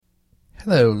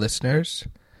Hello, listeners.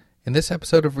 In this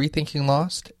episode of Rethinking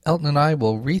Lost, Elton and I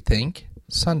will rethink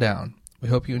Sundown. We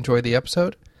hope you enjoy the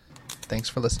episode. Thanks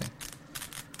for listening.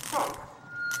 6, 5,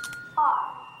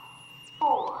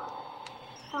 4,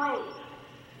 3,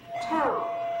 2,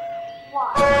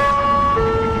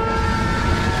 1.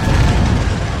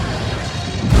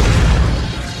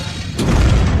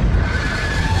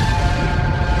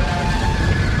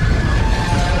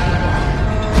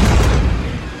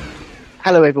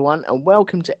 Hello everyone and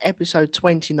welcome to episode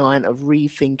 29 of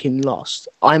Rethinking Lost.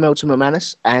 I'm Elton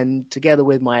McManus and together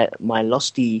with my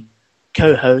losty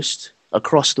co-host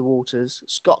across the waters,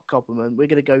 Scott Copperman, we're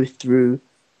going to go through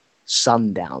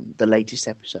Sundown, the latest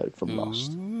episode from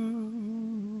Lost.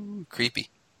 Ooh, creepy.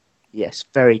 Yes,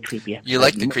 very creepy episode. You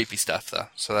like the creepy stuff though,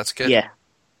 so that's good. Yeah.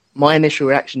 My initial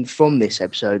reaction from this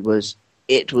episode was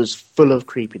it was full of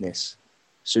creepiness.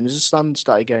 As soon as the sun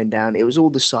started going down, it was all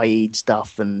the Saeed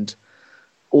stuff and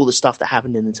all the stuff that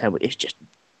happened in the temple. It's just,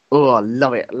 I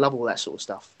love it. I love all that sort of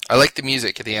stuff. I liked the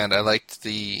music at the end. I liked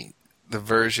the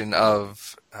version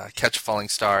of Catch a Falling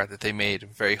Star that they made,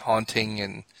 very haunting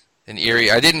and eerie.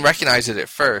 I didn't recognize it at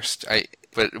first,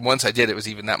 but once I did, it was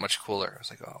even that much cooler. I was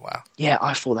like, oh, wow. Yeah,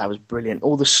 I thought that was brilliant.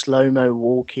 All the slow-mo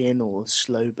walking, all the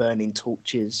slow-burning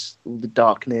torches, all the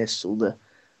darkness, all the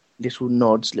little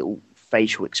nods, little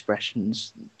facial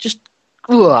expressions. Just,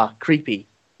 creepy.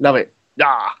 Love it.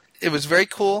 Ah. It was very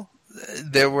cool.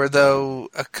 There were, though,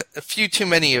 a few too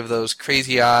many of those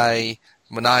crazy eye,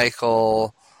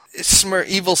 maniacal,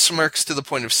 evil smirks to the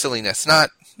point of silliness.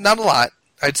 Not a lot.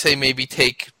 I'd say maybe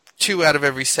take 2 out of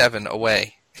every 7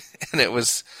 away, and it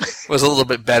was a little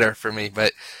bit better for me.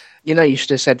 But you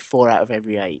should have said 4 out of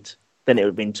every 8. Then it would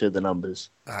have been 2 of the numbers.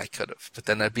 I could have, but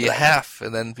then that'd be a half,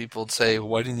 and then people would say,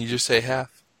 "Why didn't you just say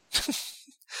half?"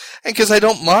 And because I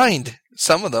don't mind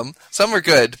some of them, some are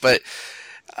good, but.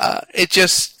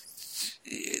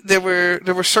 There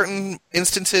were certain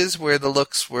instances where the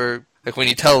looks were like when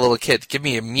you tell a little kid, "Give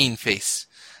me a mean face,"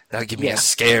 now give me a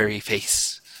scary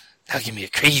face, now give me a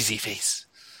crazy face.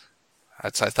 I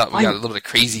thought we got a little bit of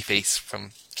crazy face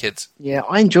from kids. Yeah,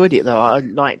 I enjoyed it though. I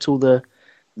liked all the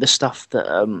stuff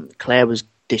that Claire was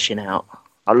dishing out.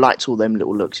 I liked all them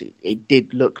little looks. It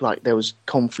did look like there was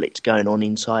conflict going on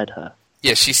inside her.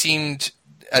 Yeah, she seemed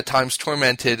at times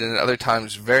tormented and at other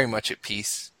times very much at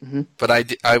peace. Mm-hmm. But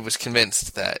I was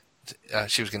convinced that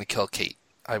she was going to kill Kate.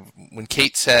 When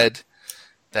Kate said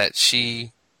that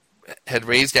she had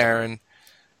raised Aaron,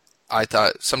 I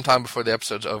thought sometime before the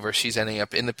episode's over, she's ending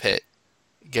up in the pit,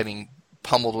 getting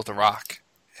pummeled with a rock.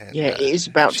 And, it is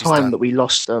about time that we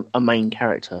lost a main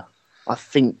character. I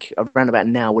think around about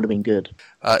now would have been good.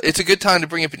 It's a good time to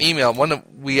bring up an email, one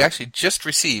that we actually just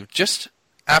received, just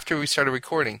after we started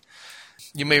recording.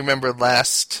 You may remember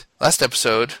last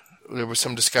episode, there was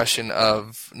some discussion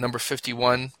of number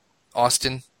 51,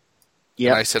 Austin.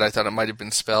 Yeah. I said I thought it might have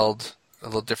been spelled a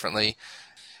little differently.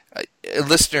 A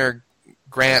listener,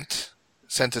 Grant,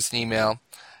 sent us an email,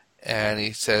 and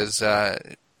he says,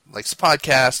 likes the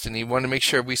podcast, and he wanted to make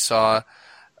sure we saw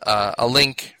a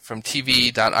link from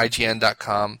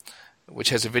tv.ign.com,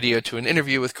 which has a video to an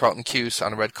interview with Carlton Cuse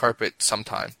on a red carpet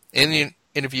sometime. In the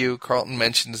interview, Carlton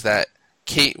mentions that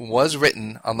Kate was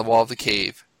written on the wall of the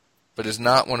cave, but is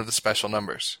not one of the special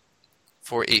numbers.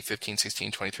 4, 8, 15,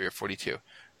 16, 23, or 42.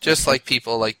 Just like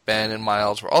people like Ben and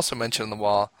Miles were also mentioned on the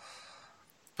wall,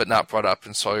 but not brought up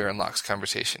in Sawyer and Locke's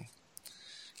conversation.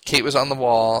 Kate was on the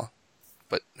wall,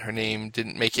 but her name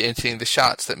didn't make it into any of the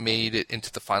shots that made it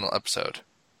into the final episode.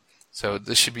 So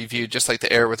this should be viewed just like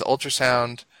the error with the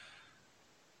ultrasound.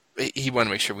 He wanted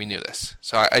to make sure we knew this.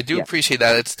 So I do appreciate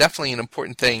that. It's definitely an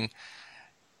important thing,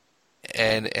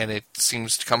 and it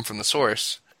seems to come from the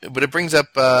source. But it brings up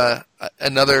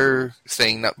another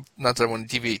thing, not that I want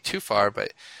to deviate too far,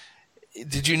 but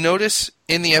did you notice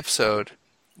in the episode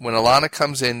when Alana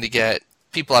comes in to get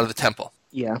people out of the temple?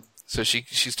 Yeah. So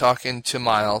she's talking to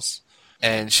Miles,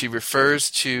 and she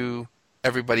refers to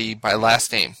everybody by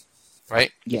last name,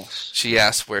 right? Yes. She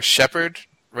asks where Shepard,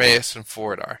 Reyes, and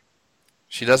Ford are.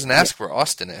 She doesn't ask where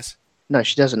Austin is. No,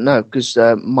 she doesn't know, because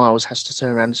Miles has to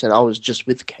turn around and say, I was just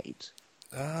with Kate.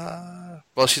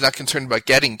 Well, she's not concerned about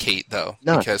getting Kate, though,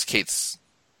 because Kate's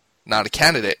not a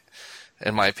candidate,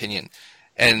 in my opinion.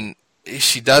 And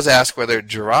she does ask whether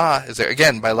Jarrah is there,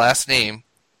 again, by last name,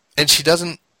 and she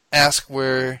doesn't ask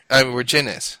where Jin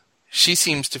is. She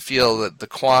seems to feel that the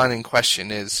Quan in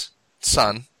question is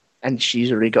Sun. And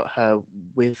she's already got her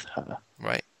with her.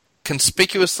 Right.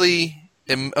 Conspicuously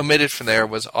omitted from there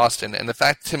was Austin, and the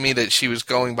fact to me that she was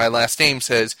going by last name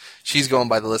says she's going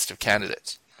by the list of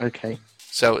candidates. Okay.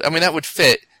 So, I mean, that would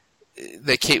fit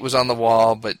that Kate was on the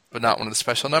wall, but not one of the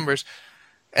special numbers.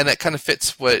 And that kind of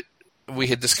fits what we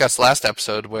had discussed last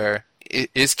episode, where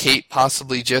is Kate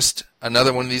possibly just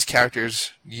another one of these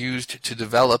characters used to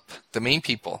develop the main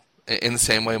people in the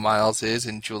same way Miles is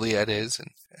and Juliet is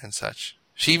and such.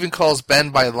 She even calls Ben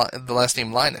by the last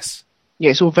name Linus.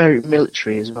 Yeah, it's all very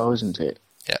military as well, isn't it?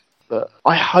 Yeah. But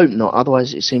I hope not,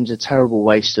 otherwise it seems a terrible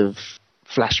waste of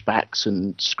flashbacks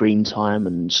and screen time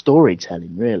and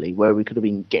storytelling, really, where we could have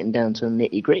been getting down to the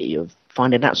nitty-gritty of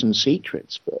finding out some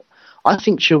secrets. But I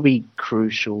think she'll be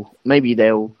crucial. Maybe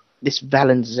this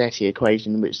Valenzetti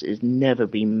equation, which has never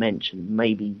been mentioned,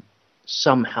 maybe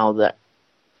somehow that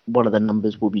one of the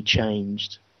numbers will be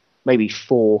changed. Maybe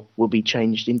 4 will be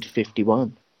changed into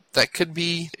 51. That could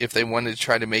be if they wanted to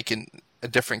try to make a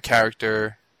different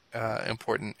character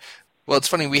important. Well, it's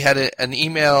funny, we had an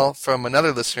email from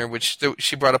another listener, which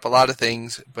she brought up a lot of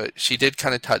things, but she did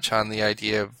kind of touch on the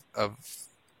idea of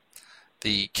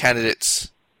the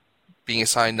candidates being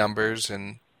assigned numbers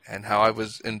and how I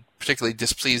was particularly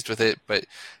displeased with it. But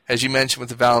as you mentioned with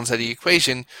the Valenzetti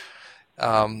equation,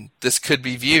 this could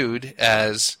be viewed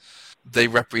as they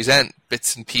represent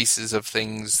bits and pieces of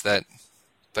things that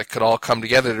could all come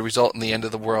together to result in the end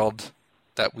of the world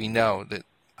that we know.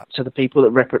 So the people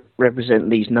that represent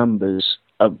these numbers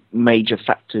are major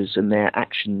factors, and their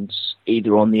actions,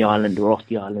 either on the island or off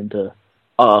the island,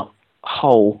 are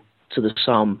whole to the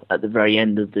sum at the very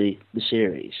end of the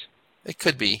series. It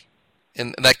could be.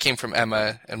 And that came from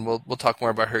Emma, and we'll talk more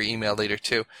about her email later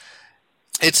too.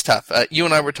 It's tough. You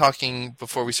and I were talking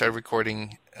before we started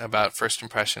recording about first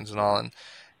impressions and all,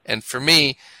 and for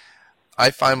me,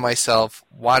 I find myself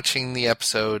watching the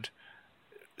episode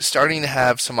starting to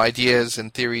have some ideas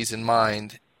and theories in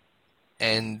mind,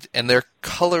 and they're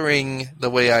coloring the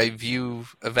way I view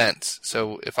events.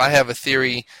 So if I have a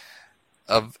theory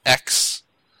of X,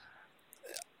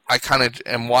 I kind of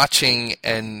am watching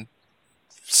and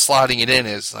slotting it in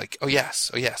as like, oh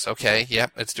yes, okay,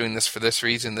 yep, it's doing this for this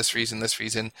reason,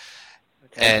 okay.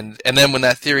 And then when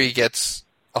that theory gets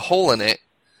a hole in it,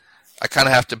 I kind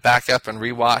of have to back up and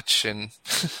rewatch and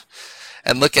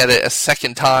and look at it a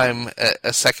second time,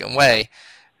 a second way.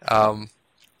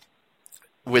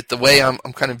 With the way I'm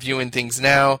kind of viewing things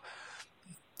now,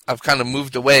 I've kind of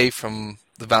moved away from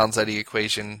the Valenzetti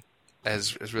equation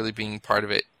as really being part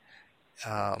of it.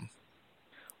 Well,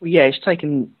 yeah, it's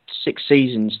taken 6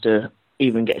 seasons to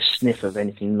even get a sniff of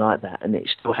anything like that, and it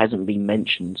still hasn't been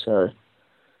mentioned, so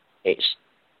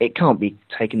it can't be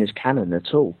taken as canon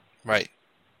at all. Right.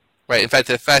 In fact,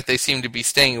 the fact they seem to be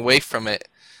staying away from it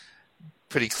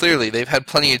pretty clearly, they've had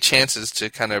plenty of chances to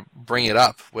kind of bring it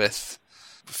up with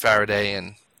Faraday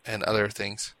and other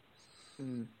things.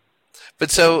 Mm. But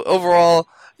so overall,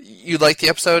 you liked the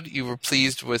episode. You were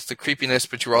pleased with the creepiness,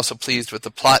 but you were also pleased with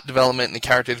the plot development and the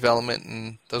character development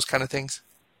and those kind of things.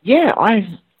 Yeah,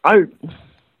 I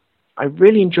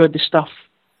really enjoyed the stuff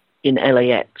in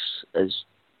LAX, as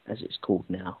it's called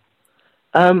now.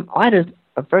 I had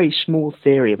a very small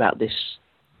theory about this.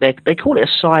 They call it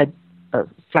a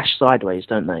flash sideways,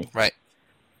 don't they? Right.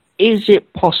 Is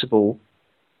it possible?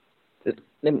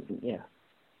 Let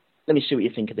me see what you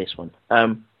think of this one.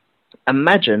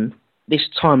 Imagine this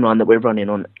timeline that we're running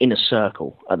on in a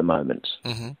circle at the moment.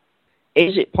 Mm-hmm.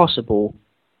 Is it possible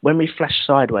when we flash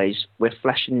sideways, we're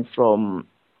flashing from,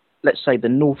 let's say, the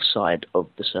north side of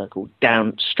the circle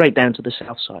straight down to the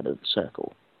south side of the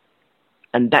circle,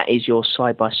 and that is your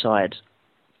side-by-side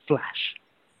flash.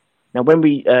 Now, when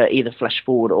we either flash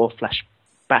forward or flash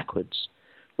backwards,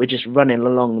 we're just running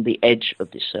along the edge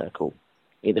of this circle.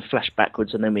 Either flash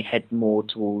backwards and then we head more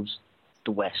towards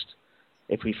the west.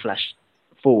 If we flash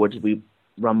forwards, we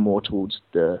run more towards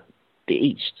the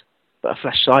east. But a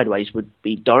flash sideways would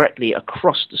be directly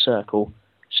across the circle,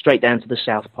 straight down to the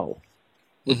South Pole.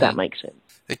 Would that make sense?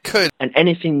 It could. And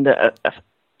anything that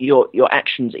your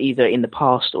actions, either in the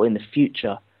past or in the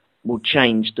future, will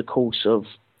change the course of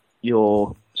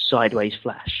your sideways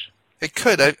flash. It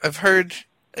could. I've heard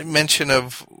mention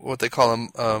of what they call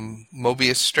a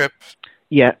Mobius strip.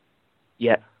 Yeah.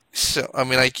 So, I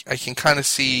mean, I can kind of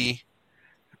see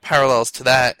parallels to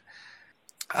that.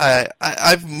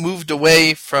 I've moved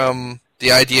away from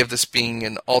the idea of this being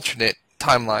an alternate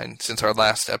timeline since our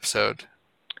last episode.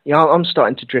 Yeah, I'm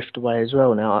starting to drift away as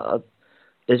well now.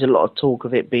 There's a lot of talk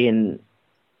of it being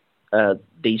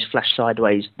these flash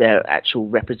sideways, they're actual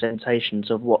representations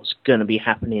of what's going to be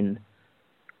happening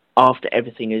after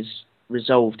everything has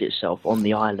resolved itself on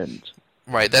the island.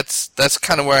 Right, that's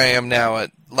kind of where I am now.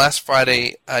 Last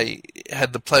Friday, I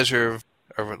had the pleasure of,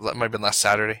 or it might have been last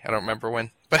Saturday, I don't remember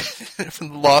when, but the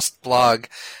Lost blog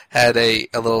had a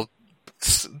little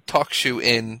talk shoe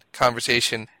in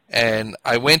conversation, and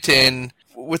I went in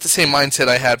with the same mindset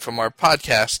I had from our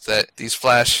podcast, that these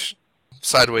flash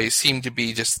sideways seemed to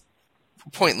be just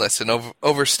pointless and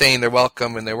overstaying their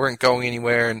welcome, and they weren't going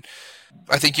anywhere. And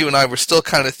I think you and I were still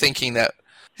kind of thinking that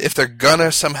if they're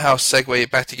gonna somehow segue it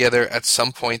back together, at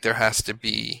some point there has to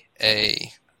be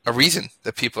a reason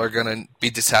that people are gonna be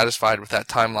dissatisfied with that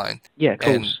timeline. Yeah, of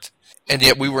course. And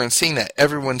yet we weren't seeing that.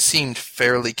 Everyone seemed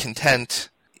fairly content,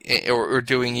 or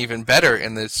doing even better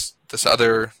in this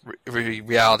other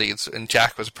reality, and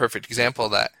Jack was a perfect example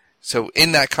of that. So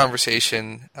in that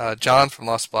conversation, John from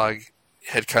Lost Blog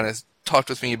had kind of talked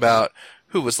with me about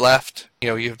who was left.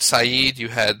 You had Saeed, you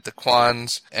had the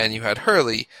Kwans, and you had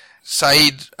Hurley.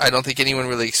 Saeed, I don't think anyone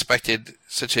really expected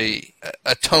such a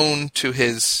tone to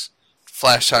his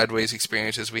flash sideways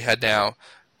experience as we had now.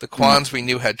 The Kwans we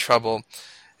knew had trouble,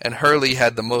 and Hurley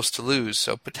had the most to lose.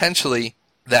 So potentially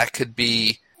that could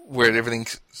be where everything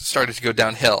started to go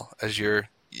downhill as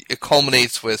it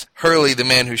culminates with Hurley, the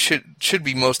man who should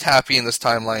be most happy in this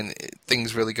timeline.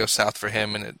 Things really go south for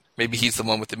him, and maybe he's the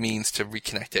one with the means to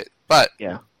reconnect it. But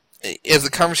yeah, as the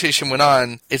conversation went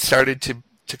on, it started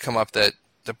to come up that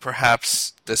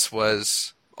perhaps this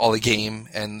was all a game,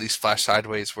 and these flash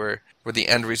sideways were the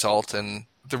end result, and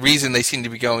the reason they seemed to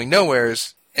be going nowhere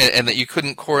is, and that you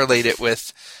couldn't correlate it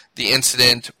with the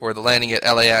incident or the landing at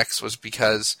LAX, was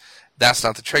because that's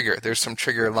not the trigger. There's some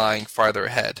trigger lying farther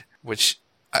ahead, which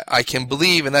I can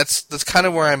believe, and that's kind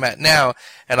of where I'm at now.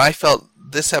 And I felt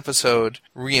this episode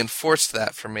reinforced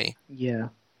that for me. Yeah.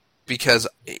 Because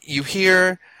you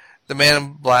hear the man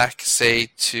in black say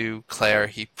to Claire,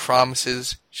 he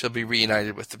promises she'll be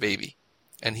reunited with the baby.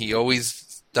 And he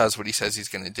always does what he says he's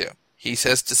going to do. He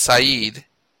says to Saeed,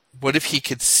 what if he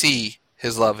could see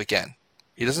his love again?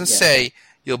 He doesn't say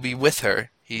you'll be with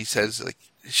her. He says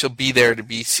she'll be there to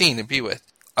be seen and be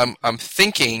with. I'm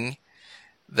thinking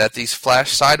that these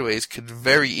flash sideways could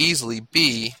very easily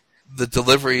be the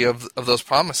delivery of those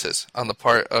promises on the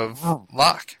part of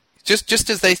Locke. Just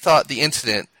as they thought the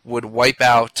incident would wipe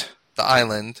out the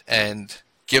island and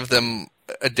give them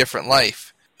a different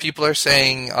life. People are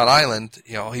saying on Island,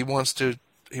 he wants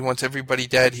everybody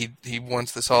dead. He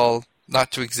wants this all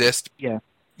not to exist. Yeah.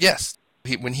 Yes.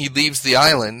 When he leaves the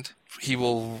island, he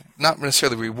will not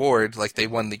necessarily reward like they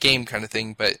won the game kind of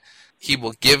thing, but he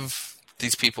will give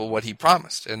these people what he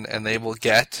promised, and they will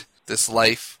get this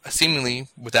life seemingly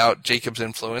without Jacob's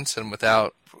influence and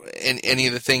without any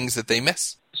of the things that they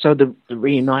miss. So the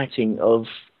reuniting of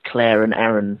Claire and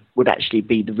Aaron would actually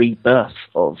be the rebirth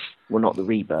of, well, not the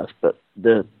rebirth, but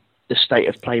the state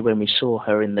of play when we saw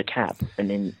her in the cab and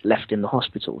then left in the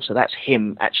hospital. So that's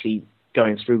him actually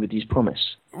going through with his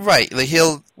promise. Right.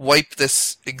 He'll wipe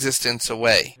this existence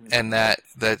away, and that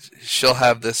she'll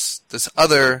have this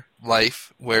other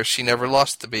life where she never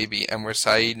lost the baby and where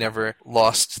Saeed never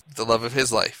lost the love of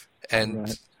his life.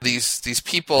 And these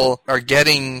people are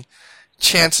getting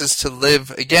chances to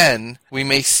live again. We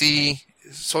may see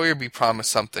Sawyer be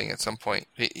promised something at some point.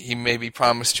 He may be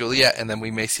promised Juliet, and then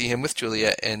we may see him with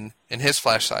Juliet in his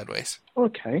flash sideways.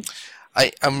 Okay.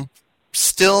 I'm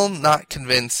still not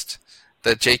convinced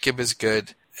that Jacob is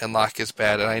good and Locke is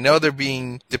bad, and I know they're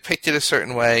being depicted a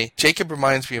certain way. Jacob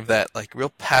reminds me of that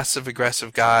real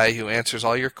passive-aggressive guy who answers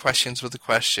all your questions with a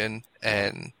question,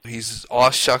 and he's aw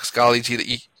shucks golly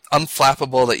gee,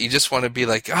 unflappable, that you just want to be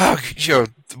like,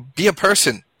 be a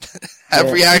person.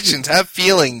 Have reactions, have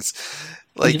feelings.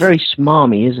 He's very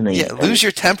smarmy, isn't he? Yeah, lose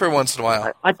your temper once in a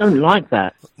while. I don't like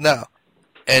that. No.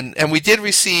 And we did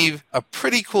receive a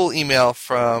pretty cool email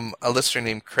from a listener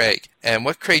named Craig. And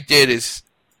what Craig did is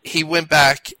he went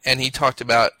back and he talked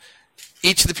about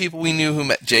each of the people we knew who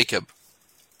met Jacob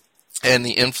and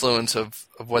the influence of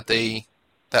what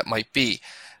that might be.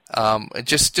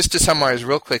 Just to summarize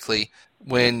real quickly,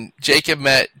 when Jacob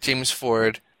met James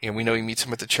Ford, we know he meets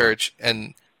him at the church,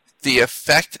 and the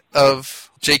effect of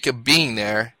Jacob being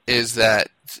there is that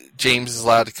James is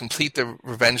allowed to complete the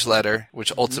revenge letter,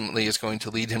 which ultimately is going to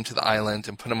lead him to the island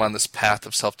and put him on this path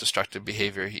of self-destructive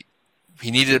behavior.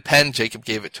 He needed a pen, Jacob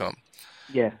gave it to him.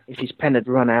 Yeah, if his pen had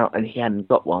run out and he hadn't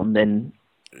got one, then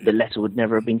the letter would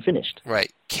never have been finished.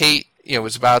 Right. Kate,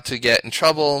 was about to get in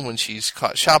trouble when she's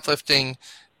caught shoplifting.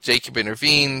 Jacob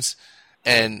intervenes,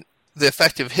 and the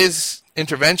effect of his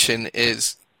intervention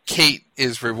is Kate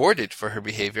is rewarded for her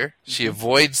behavior. She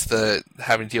avoids the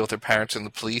having to deal with her parents and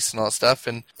the police and all that stuff,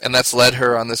 and that's led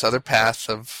her on this other path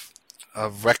of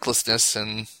recklessness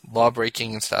and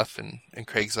law-breaking and stuff in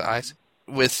Craig's eyes.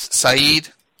 With Saeed,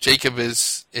 Jacob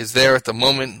is there at the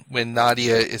moment when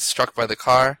Nadia is struck by the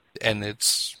car, and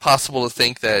it's possible to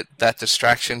think that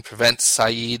distraction prevents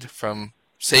Saeed from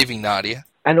saving Nadia.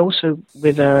 And also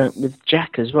with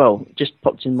Jack as well, just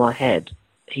popped in my head.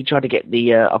 he tried to get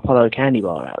the Apollo candy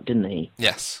bar out, didn't he?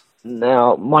 Yes.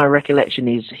 Now, my recollection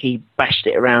is he bashed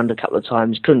it around a couple of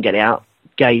times, couldn't get it out,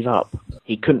 gave up.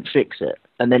 He couldn't fix it,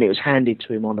 and then it was handed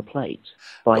to him on a plate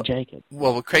by Jacob.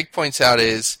 Well, what Craig points out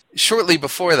is, shortly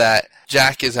before that,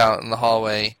 Jack is out in the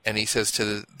hallway, and he says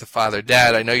to the father,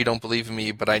 "Dad, I know you don't believe in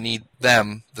me, but I need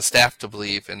them, the staff, to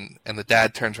believe." And the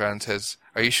dad turns around and says,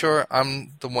 "Are you sure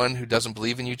I'm the one who doesn't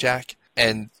believe in you, Jack?"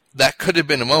 And that could have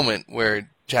been a moment where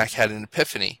Jack had an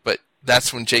epiphany, but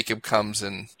that's when Jacob comes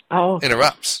and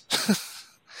interrupts.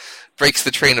 Breaks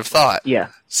the train of thought. Yeah.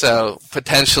 So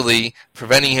potentially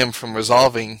preventing him from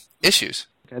resolving issues.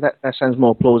 Okay, that sounds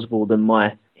more plausible than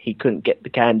he couldn't get the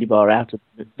candy bar out of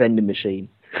the vending machine.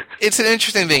 It's an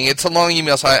interesting thing. It's a long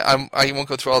email, so I won't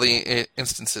go through all the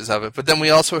instances of it. But then we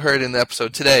also heard in the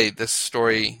episode today this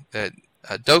story that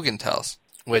Dogen tells,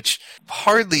 which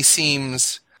hardly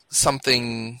seems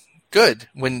something good.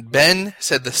 When Ben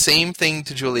said the same thing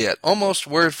to Juliet, almost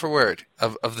word for word,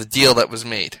 of the deal that was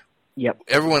made. Yep.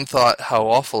 Everyone thought how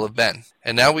awful of Ben.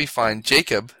 And now we find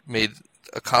Jacob made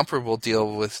a comparable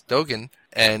deal with Dogen,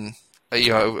 and I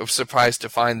was surprised to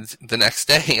find the next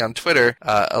day on Twitter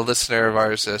a listener of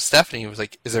ours, Stephanie, was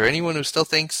like, "Is there anyone who still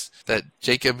thinks that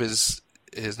Jacob is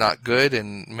not good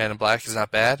and Man in Black is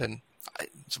not bad?" And I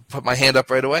put my hand up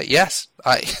right away. Yes,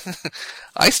 I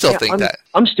still think that.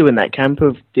 I'm still in that camp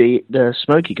of the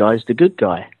Smokey guy's the good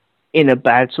guy, in a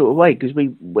bad sort of way, because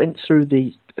we went through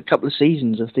a couple of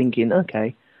seasons of thinking,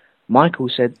 okay, Michael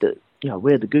said that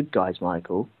we're the good guys,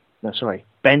 Michael. No, sorry,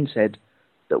 Ben said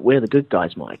that we're the good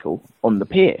guys, Michael, on the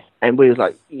pier. And we was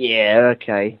like, yeah,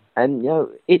 okay. And,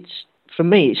 it's, for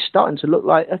me, it's starting to look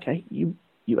like, okay, you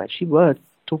actually were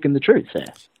talking the truth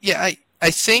there. Yeah,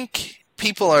 I think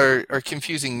people are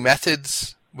confusing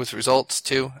methods with results,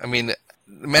 too. I mean,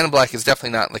 Man in Black is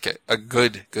definitely not like a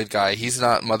good guy. He's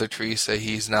not Mother Teresa.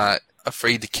 He's not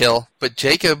afraid to kill. But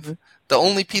Jacob, the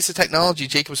only piece of technology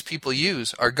Jacob's people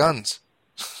use are guns.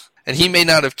 And he may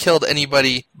not have killed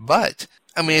anybody, but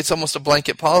I mean, it's almost a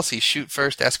blanket policy. Shoot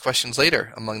first, ask questions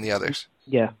later, among the others.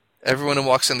 Yeah. Everyone who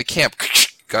walks into camp,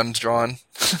 guns drawn.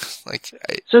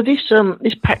 So this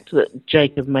pact that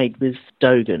Jacob made with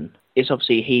Dogen, it's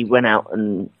obviously he went out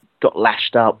and got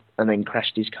lashed up and then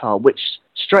crashed his car, which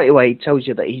straight away tells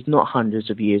you that he's not hundreds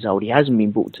of years old. He hasn't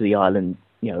been brought to the island,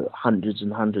 hundreds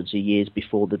and hundreds of years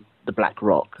before the Black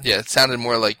Rock. Yeah, it sounded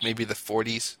more like maybe the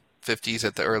 40s, 50s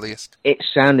at the earliest. It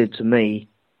sounded to me,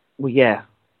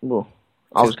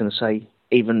 I was going to say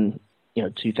even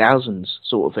 2000s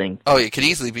sort of thing. Oh, it could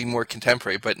easily be more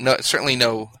contemporary, but certainly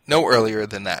no earlier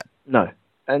than that. No,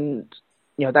 and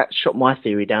that shot my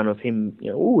theory down of him.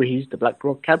 He's the Black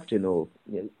Rock captain, or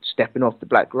stepping off the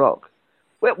Black Rock.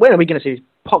 When are we going to see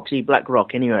Poxy Black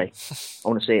Rock anyway? I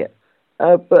want to see it.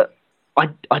 But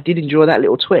I did enjoy that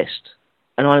little twist,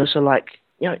 and I also like.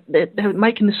 They're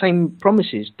making the same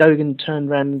promises. Dogen turned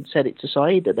around and said it to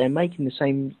Saeed that they're making the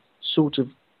same sort of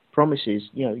promises.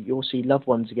 You'll see loved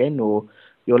ones again, or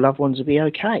your loved ones will be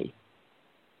okay.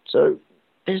 So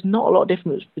there's not a lot of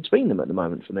difference between them at the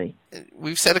moment for me.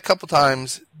 We've said a couple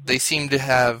times they seem to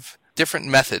have different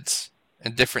methods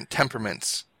and different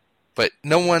temperaments, but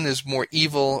no one is more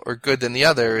evil or good than the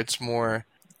other. It's more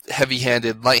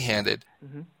heavy-handed, light-handed.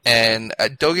 Mm-hmm. And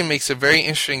Dogen makes a very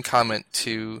interesting comment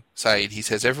to Saeed. He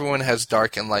says everyone has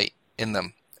dark and light in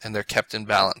them, and they're kept in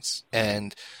balance.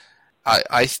 And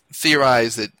I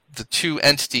theorize that the two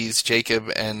entities,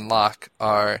 Jacob and Locke,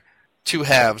 are two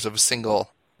halves of a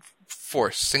single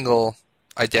force, single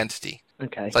identity.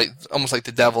 Okay. It's like almost like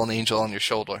the devil and angel on your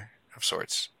shoulder of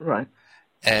sorts. Right.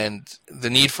 And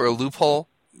the need for a loophole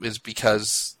is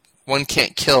because one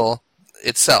can't kill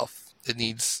itself. It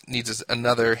needs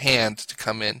another hand to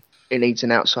come in. It needs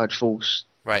an outside force.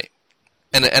 Right.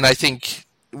 And I think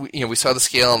we saw the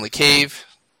scale in the cave.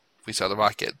 We saw the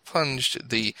rock get plunged.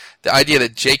 The idea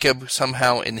that Jacob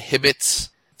somehow inhibits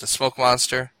the smoke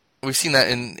monster. We've seen that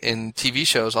in TV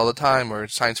shows all the time, or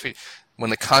science fiction.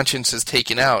 When the conscience is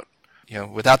taken out,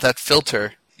 without that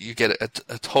filter, you get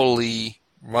a totally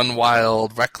run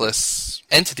wild, reckless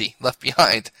entity left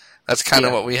behind. That's kind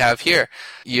of what we have here.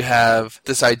 You have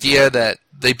this idea that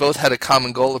they both had a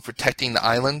common goal of protecting the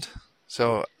island.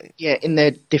 So yeah, in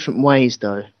their different ways,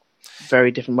 though.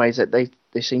 Very different ways that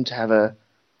they seem to have a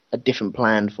different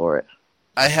plan for it.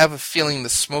 I have a feeling the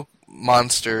smoke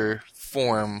monster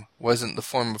form wasn't the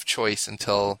form of choice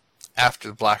until after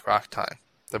the Black Rock time.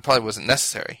 That probably wasn't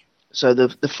necessary. So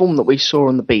the form that we saw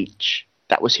on the beach,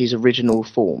 that was his original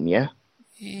form, yeah?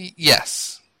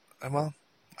 Yes. Well,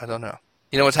 I don't know.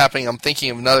 You know what's happening? I'm thinking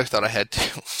of another thought I had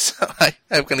too, so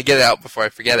I'm going to get it out before I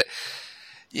forget it.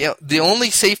 the only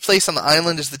safe place on the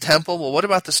island is the temple. Well, what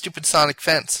about the stupid sonic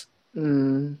fence?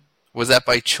 Mm. Was that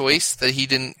by choice that he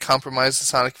didn't compromise the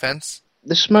sonic fence?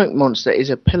 The smoke monster is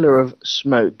a pillar of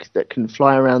smoke that can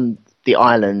fly around the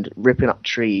island, ripping up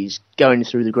trees, going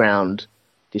through the ground,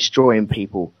 destroying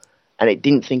people, and it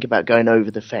didn't think about going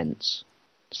over the fence.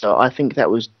 So I think that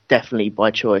was definitely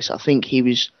by choice. I think he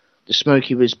was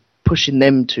pushing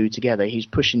them two together. He was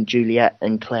pushing Juliet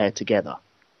and Claire together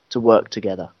to work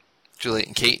together. Juliet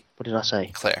and Kate? What did I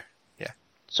say? Claire. Yeah.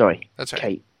 Sorry. That's right.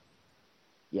 Kate.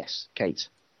 Yes, Kate.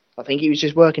 I think he was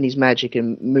just working his magic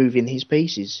and moving his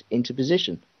pieces into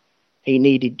position. He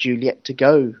needed Juliet to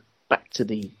go back to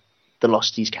the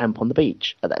Losties camp on the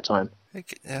beach at that time.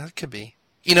 It could be.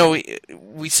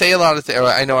 We say a lot of things,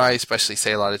 I know I especially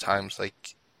say a lot of times,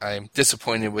 like, I'm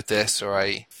disappointed with this, or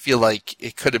I feel like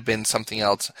it could have been something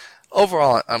else.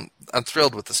 Overall, I'm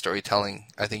thrilled with the storytelling.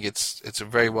 I think it's a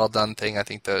very well done thing. I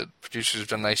think the producers have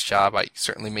done a nice job. I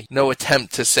certainly make no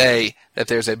attempt to say that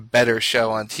there's a better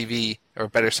show on TV or a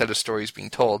better set of stories being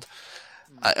told.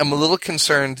 I'm a little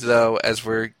concerned, though, as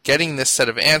we're getting this set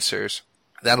of answers,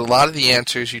 that a lot of the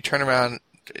answers you turn around,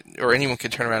 or anyone can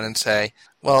turn around and say,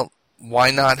 well,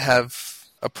 why not have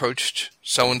approached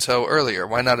so-and-so earlier?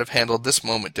 Why not have handled this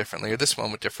moment differently or this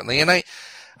moment differently? And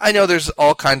I know there's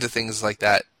all kinds of things like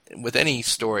that with any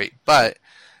story, but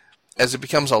as it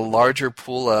becomes a larger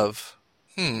pool of,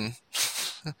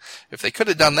 if they could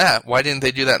have done that, why didn't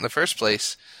they do that in the first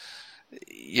place?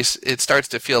 It starts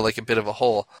to feel like a bit of a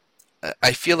hole.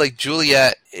 I feel like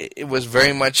Juliet, it was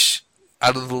very much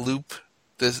out of the loop.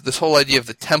 This whole idea of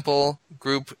the temple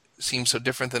group seems so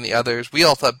different than the others. We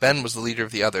all thought Ben was the leader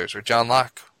of the others, or John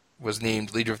Locke was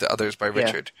named leader of the others by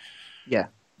Richard. Yeah.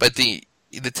 But the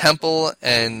temple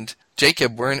and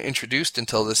Jacob weren't introduced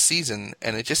until this season,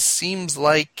 and it just seems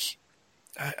like,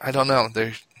 I don't know,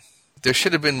 there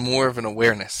should have been more of an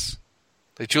awareness.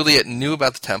 Like, Juliet knew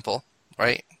about the temple,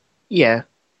 right? Yeah.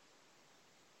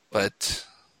 But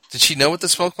did she know what the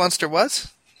smoke monster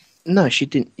was? No, she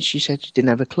didn't. She said she didn't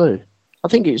have a clue. I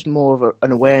think it's more of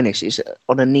an awareness. It's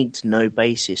on a need-to-know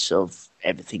basis of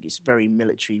everything. It's very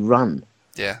military run.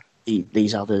 Yeah.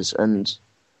 These others. And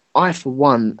I, for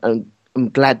one, am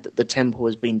glad that the temple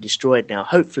has been destroyed now.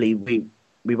 Hopefully we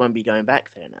won't be going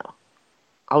back there now.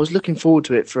 I was looking forward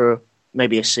to it for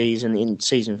maybe a season. In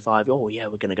season 5, oh yeah,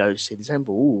 we're going to go see the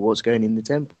temple. Ooh, what's going in the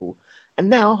temple? And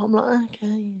now I'm like,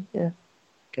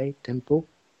 okay, temple.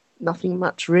 Nothing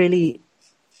much really.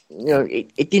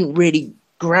 It didn't really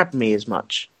grab me as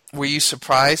much. Were you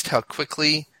surprised how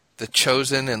quickly the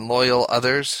chosen and loyal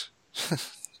others,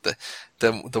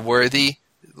 the worthy,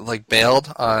 like,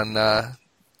 bailed on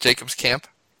Jacob's camp?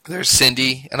 There's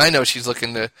Cindy, and I know she's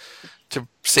looking to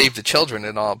save the children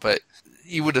and all, but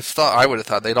I would have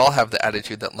thought they'd all have the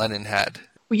attitude that Lennon had.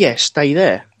 Well, yeah, stay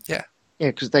there. Yeah. Yeah,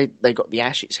 because they got the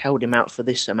ash. It's held him out for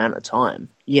this amount of time.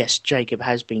 Yes, Jacob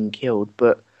has been killed,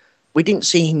 but we didn't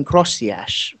see him cross the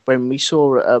ash. When we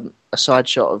saw a side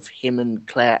shot of him and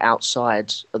Claire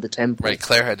outside of the temple. Right,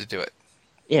 Claire had to do it.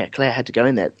 Yeah, Claire had to go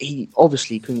in there. He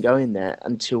obviously couldn't go in there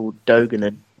until Dogan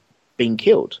had been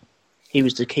killed. He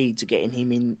was the key to getting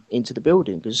him into the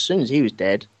building, because as soon as he was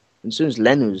dead, and as soon as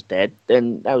Lennon was dead,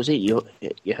 then that was it. You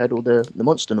heard all the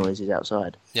monster noises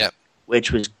outside. Yeah.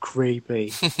 Which was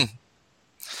creepy.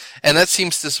 And that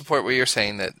seems to support what you're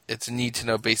saying, that it's a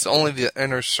need-to-know basis. Only the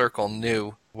inner circle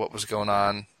knew what was going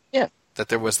on. Yeah. That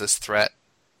there was this threat.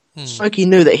 Smokey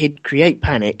knew that he'd create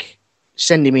panic,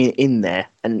 send him in there,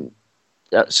 and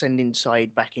send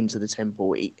Saeed back into the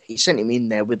temple. He sent him in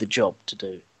there with a job to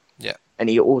do. Yeah. And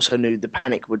he also knew the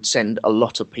panic would send a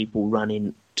lot of people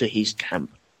running to his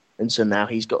camp. And so now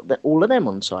he's got all of them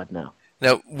on side now.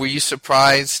 Now, were you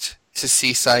surprised to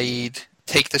see Saeed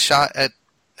take the shot at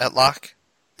Locke?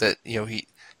 That,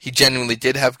 he genuinely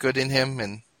did have good in him?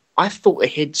 And I thought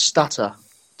he'd stutter,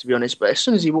 to be honest, but as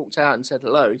soon as he walked out and said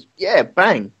hello, yeah,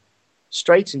 bang,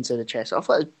 straight into the chest. I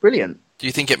thought it was brilliant. Do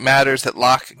you think it matters that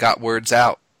Locke got words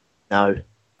out? No.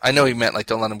 I know he meant, like,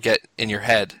 don't let him get in your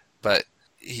head, but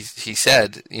he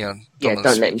said, don't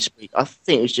let him speak. I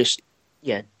think it was just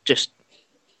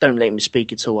don't let him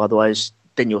speak at all, otherwise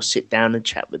then you'll sit down and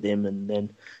chat with him, and then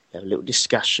have a little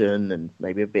discussion and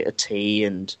maybe a bit of tea,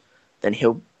 and then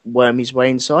he'll worm his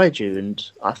way inside you. And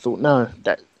I thought, no,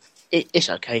 that it's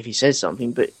okay if he says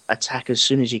something, but attack as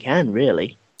soon as you can,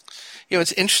 really.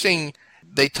 It's interesting.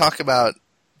 They talk about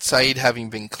Saeed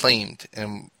having been claimed,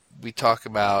 and we talk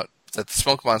about that the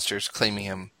smoke monster is claiming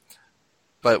him.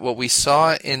 But what we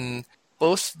saw in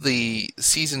both the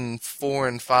season 4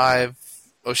 and 5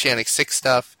 Oceanic 6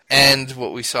 stuff, and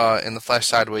what we saw in the Flash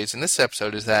Sideways in this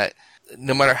episode, is that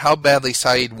no matter how badly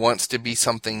Saeed wants to be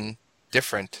something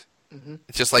different.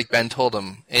 It's just like Ben told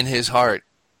him, in his heart,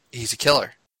 he's a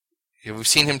killer. We've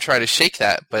seen him try to shake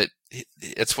that, but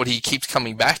it's what he keeps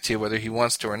coming back to, whether he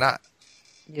wants to or not.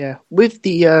 Yeah, with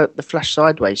the Flash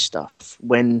Sideways stuff,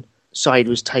 when Saeed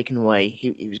was taken away,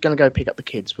 he was going to go pick up the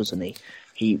kids, wasn't he?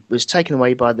 He was taken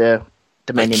away by the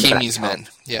men in the Kimi's black men,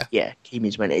 top. yeah. Yeah,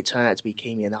 Kimi's men. It turned out to be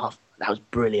Kimi and a half. That was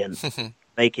brilliant.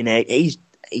 Making it, he's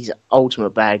an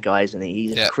ultimate bad guy, isn't he?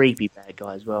 He's a creepy bad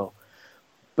guy as well.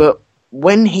 But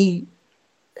when he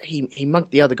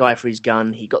mugged the other guy for his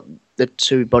gun, he got the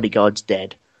 2 bodyguards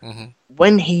dead.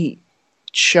 When he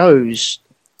chose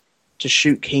to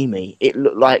shoot Kimi, it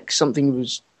looked like something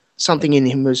in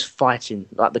him was fighting,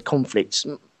 like the conflict,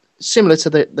 similar to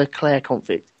the Claire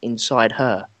conflict inside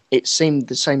her. It seemed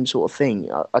the same sort of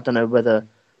thing. I don't know whether,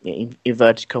 in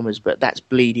inverted commas, but that's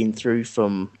bleeding through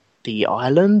from the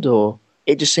island, or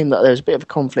it just seemed like there was a bit of a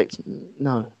conflict.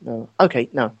 No. Okay,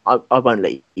 no, I won't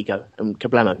let you go. And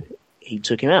kablamo, he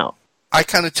took him out. I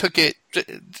kind of took it.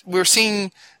 We're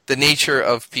seeing the nature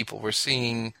of people. We're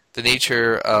seeing the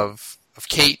nature of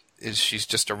Kate. She's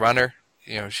just a runner.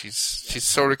 She's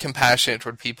sort of compassionate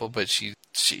toward people, but she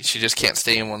just can't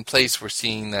stay in one place. We're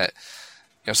seeing that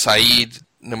Saeed,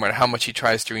 no matter how much he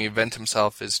tries to reinvent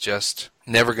himself, is just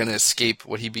never going to escape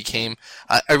what he became.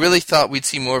 I really thought we'd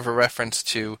see more of a reference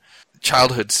to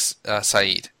childhood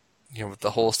Saeed, with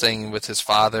the whole thing with his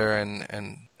father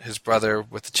and his brother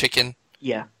with the chicken.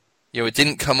 Yeah. It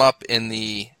didn't come up in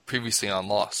the previously on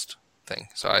Lost thing,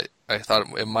 so I thought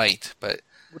it might, but...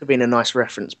 Would have been a nice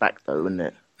reference back, though, wouldn't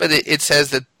it? But it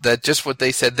says that just what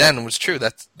they said then was true.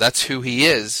 That's who he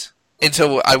is. And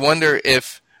so I wonder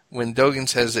if when Dogen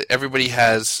says that everybody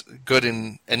has good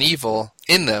and evil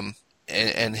in them,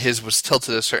 and his was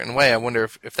tilted a certain way, I wonder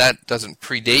if that doesn't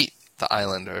predate the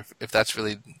island, or if that's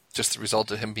really just the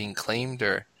result of him being claimed,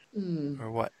 or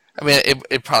what. I mean,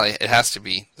 it has to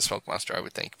be the smoke monster, I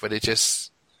would think. But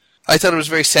I thought it was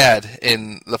very sad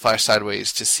in The Flash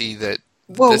Sideways to see that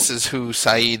this is who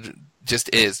Saeed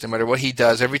just is. No matter what he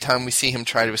does, every time we see him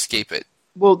try to escape it.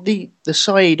 Well, the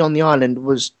Saeed on the island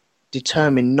was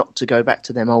determined not to go back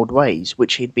to them old ways,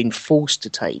 which he'd been forced to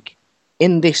take.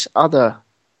 In this other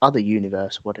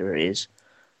universe, whatever it is,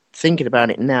 thinking about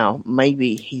it now,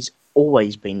 maybe he's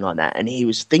always been like that, and he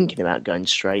was thinking about going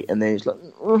straight, and then he's like,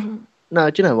 no,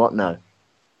 do you know what? No.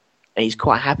 And he's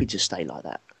quite happy to stay like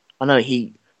that. I know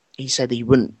he said he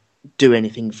wouldn't do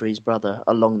anything for his brother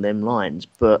along them lines,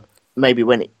 but maybe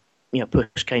when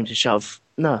push came to shove,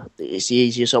 no, it's the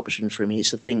easiest option for him.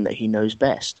 It's the thing that he knows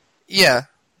best. Yeah.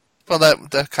 Well,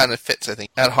 that kind of fits, I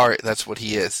think. At heart, that's what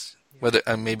he is. Whether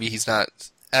maybe he's not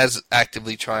as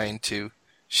actively trying to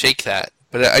shake that,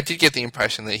 but I did get the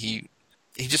impression that he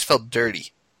just felt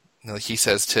dirty. Like he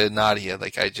says to Nadia,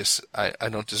 like, I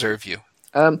don't deserve you.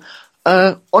 On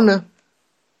a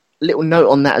little note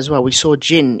on that as well, we saw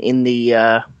Jin in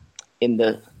the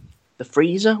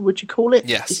freezer, would you call it?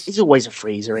 Yes. It's always a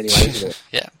freezer anyway, isn't it?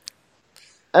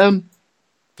 Yeah.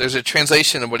 There's a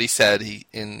translation of what he said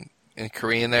in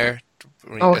Korean there.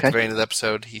 At the very end of the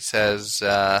episode, he says,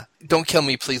 "Don't kill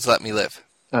me, please let me live."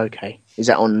 Okay. Is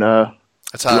that on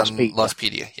It's on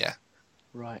Lostpedia, yeah.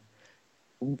 Right.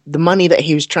 The money that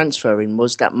he was transferring,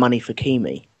 was that money for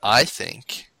Kimi? I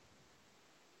think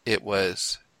it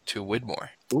was to Widmore.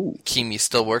 Ooh. Kimi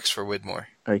still works for Widmore.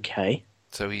 Okay.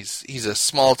 So he's a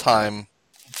small-time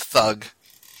thug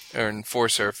or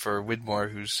enforcer for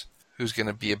Widmore who's going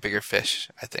to be a bigger fish,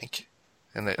 I think.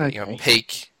 And that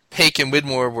Paik and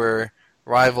Widmore were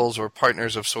rivals or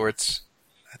partners of sorts.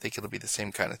 I think it'll be the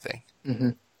same kind of thing. Mm-hmm.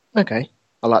 Okay.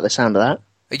 I like the sound of that.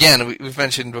 Again, we've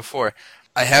mentioned before,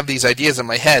 I have these ideas in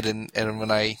my head, and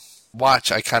when I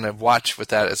watch, I kind of watch with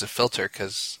that as a filter,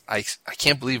 because I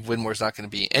can't believe Widmore's not going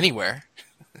to be anywhere.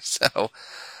 So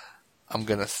I'm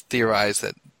going to theorize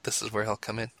that this is where he'll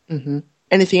come in. Mm-hmm.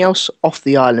 Anything else off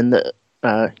the island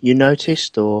that you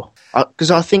noticed? Or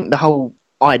because I think the whole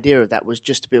idea of that was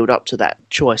just to build up to that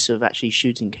choice of actually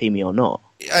shooting Kimi or not.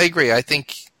 I agree. I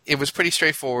think it was pretty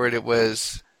straightforward.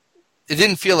 It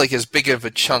didn't feel like as big of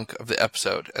a chunk of the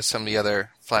episode as some of the other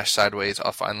Flash Sideways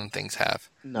off-island things have.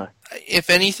 No. If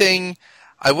anything,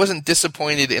 I wasn't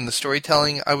disappointed in the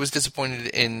storytelling. I was disappointed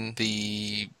in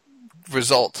the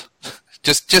result.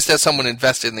 Just as someone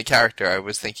invested in the character, I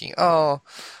was thinking, oh,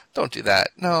 don't do that.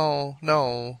 No.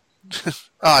 Oh,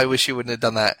 I wish you wouldn't have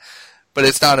done that. But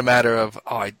it's not a matter of,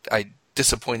 I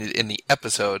disappointed in the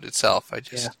episode itself. I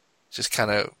just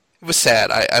kind of, it was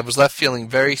sad. I was left feeling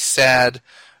very sad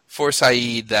for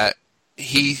Saeed that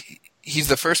he's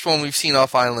the first one we've seen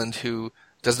off-island who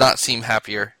does not seem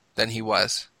happier than he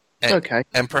was. And, okay.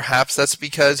 And perhaps that's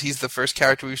because he's the first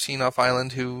character we've seen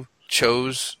off-island who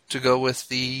chose to go with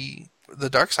the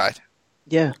dark side.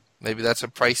 Yeah. Maybe that's a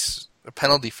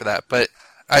penalty for that. But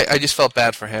I just felt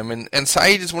bad for him. And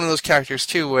Saeed is one of those characters,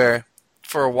 too, where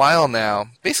for a while now,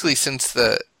 basically since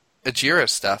the Ajira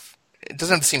stuff, it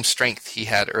doesn't have the same strength he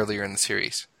had earlier in the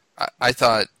series. I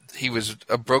thought he was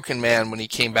a broken man when he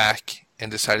came back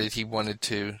and decided he wanted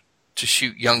to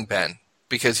shoot young Ben,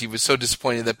 because he was so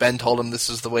disappointed that Ben told him this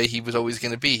is the way he was always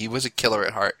going to be. He was a killer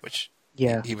at heart, which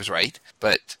he was right.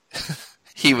 But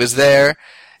he was there,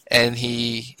 and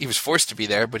he was forced to be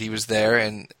there, but he was there,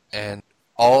 and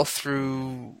all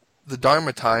through the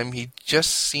Dharma time, he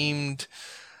just seemed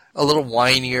a little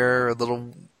whinier,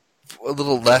 a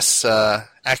little less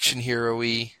action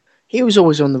hero-y. He was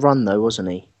always on the run, though, wasn't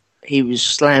he? He was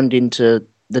slammed into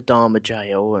the Dharma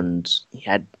jail, and he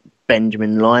had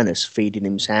Benjamin Linus feeding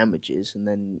him sandwiches, and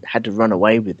then had to run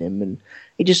away with him, and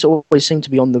he just always seemed to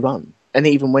be on the run. And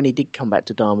even when he did come back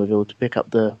to Dharmaville to pick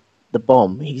up the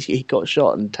bomb, he got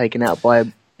shot and taken out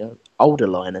by older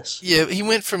Linus. Yeah, he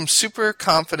went from super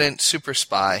confident, super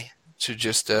spy to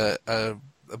just a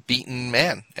beaten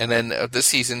man. And then this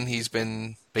season, he's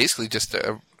been basically just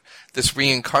this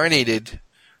reincarnated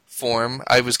form.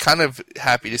 I was kind of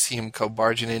happy to see him go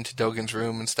barging into Dogen's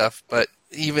room and stuff, but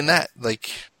even that,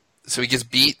 so he gets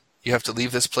beat, you have to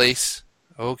leave this place.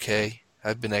 Okay,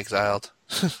 I've been exiled.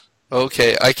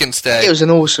 Okay, I can stay. It was an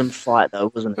awesome fight,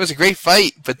 though, wasn't it? It was a great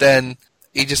fight, but then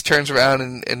he just turns around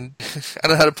and I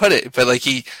don't know how to put it, but I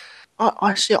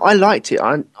see. I liked it.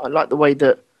 I liked the way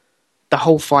that the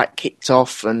whole fight kicked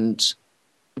off, and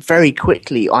very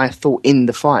quickly I thought in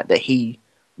the fight that he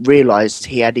realised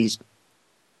he had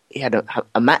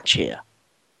a match here.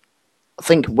 I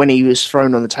think when he was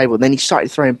thrown on the table, then he started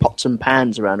throwing pots and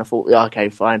pans around. I thought, okay,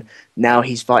 fine. Now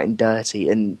he's fighting dirty,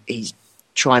 and he's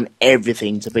trying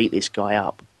everything to beat this guy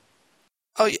up.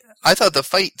 Oh, yeah. I thought the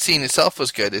fight scene itself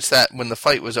was good. It's that when the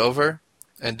fight was over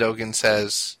and Dogen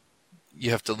says,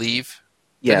 you have to leave,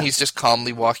 then he's just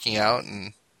calmly walking out,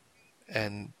 and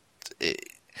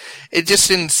it just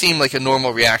didn't seem like a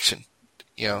normal reaction.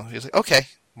 He was like, okay,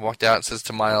 walked out and says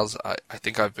to Miles, I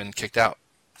think I've been kicked out.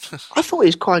 I thought he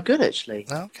was quite good, actually.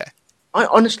 Oh, okay. I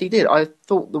honestly did. I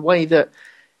thought the way that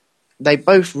they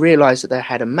both realised that they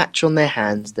had a match on their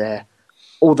hands there,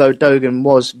 although Dogen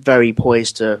was very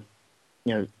poised to,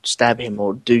 stab him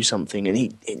or do something, and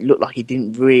it looked like he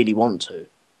didn't really want to.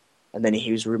 And then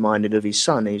he was reminded of his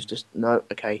son. He was just, no,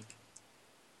 okay.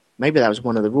 Maybe that was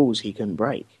one of the rules he couldn't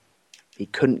break. He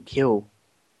couldn't kill,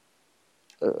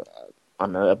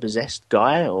 a possessed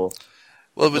guy or...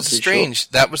 Well, it was strange. Sure.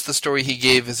 That was the story he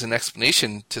gave as an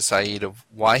explanation to Saeed of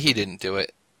why he didn't do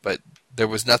it, but there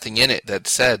was nothing in it that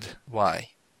said why.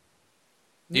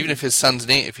 Even if his son's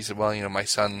name, if he said, well, my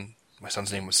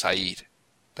son's name was Saeed,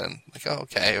 then oh,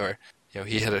 okay, or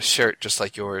he had a shirt just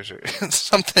like yours, or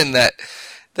something that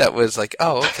was like,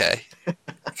 oh, okay,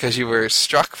 because you were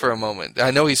struck for a moment.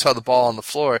 I know he saw the ball on the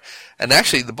floor, and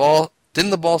actually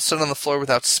didn't the ball sit on the floor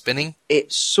without spinning?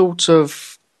 It sort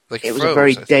of. It was a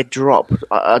very dead drop.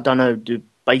 I don't know, do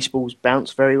baseballs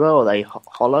bounce very well? Are they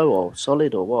hollow or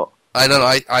solid or what? I don't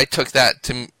know. I took that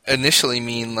to initially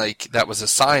mean that was a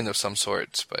sign of some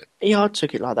sorts. But yeah, I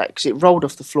took it like that because it rolled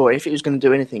off the floor. If it was going to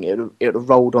do anything, it would have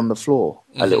rolled on the floor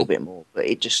a little bit more. But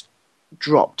it just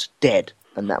dropped dead,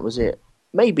 and that was it.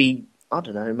 Maybe, I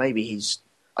don't know, maybe he's...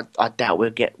 I doubt we'll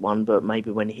get one, but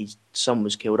maybe when his son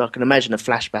was killed. I can imagine a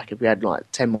flashback if we had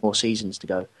 10 more seasons to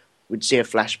go. We'd see a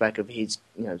flashback of his,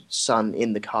 son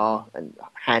in the car and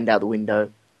hand out the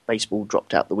window, baseball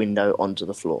dropped out the window onto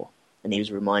the floor, and he was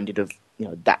reminded of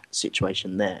that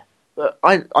situation there. But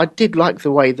I did like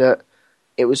the way that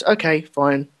it was okay,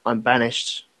 fine, I'm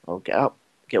banished, I'll get up,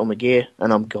 get on my gear,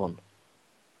 and I'm gone.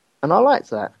 And I liked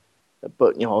that.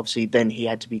 But obviously then he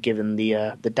had to be given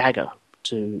the dagger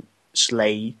to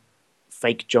slay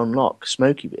fake John Locke,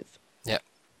 Smokey with. Yeah.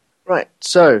 Right.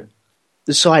 So.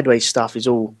 The sideways stuff is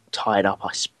all tied up,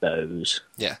 I suppose.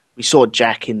 Yeah. We saw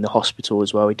Jack in the hospital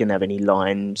as well. He didn't have any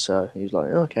lines, so he was like,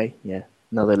 okay, yeah,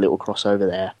 another little crossover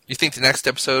there. You think the next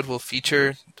episode will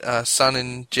feature Sun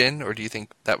and Jin, or do you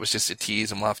think that was just a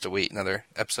tease and we'll have to wait another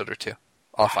episode or two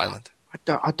off Island?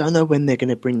 I don't know when they're going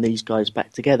to bring these guys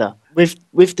back together.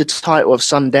 With the title of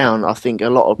Sundown, I think a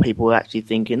lot of people are actually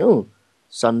thinking, oh,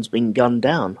 Sun's been gunned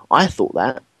down. I thought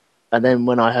that. And then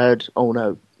when I heard, oh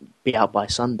no, be out by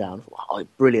sundown. Oh,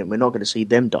 brilliant. We're not going to see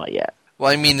them die yet.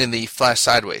 Well, I mean in the Flash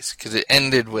Sideways, because it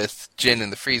ended with Jin in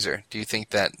the freezer. Do you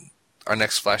think that our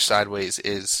next Flash Sideways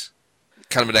is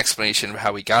kind of an explanation of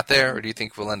how we got there, or do you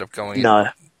think we'll end up going... No.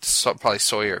 Probably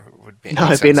Sawyer would be...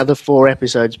 No, it'd be another 4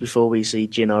 episodes before we see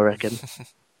Jin, I reckon.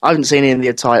 I haven't seen any of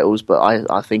the titles, but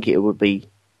I think it would be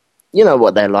you know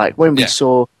what they're like. When we Yeah.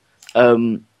 saw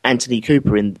Anthony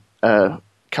Cooper in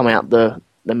come out the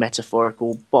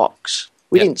metaphorical box,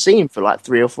 we Yeah. didn't see him for like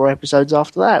 3 or 4 episodes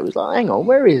after that. It was like, hang on,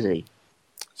 where is he?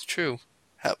 It's true.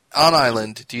 On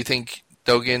Island, do you think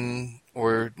Dogen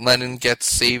or Lennon gets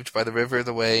saved by the river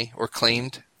or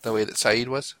claimed the way that Saeed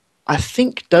was? I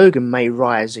think Dogen may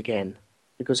rise again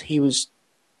because he was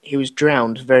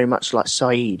drowned very much like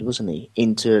Saeed, wasn't he,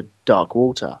 into dark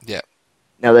water. Yeah.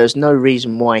 Now, there's no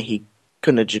reason why he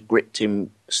couldn't have just gripped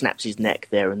him, snapped his neck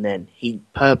there and then. He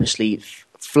purposely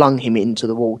flung him into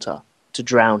the water to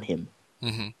drown him.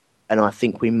 Mm-hmm. And I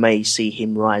think we may see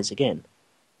him rise again.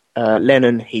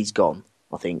 Lennon, he's gone,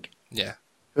 I think. Yeah.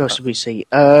 Who else did we see?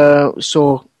 We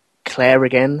saw Claire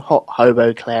again, hot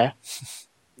hobo Claire.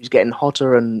 He's getting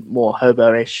hotter and more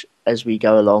hobo-ish as we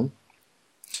go along.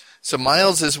 So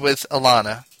Miles is with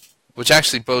Alana, which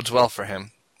actually bodes well for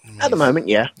him. At the moment,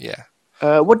 yeah. Yeah.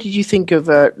 What did you think of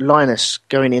Linus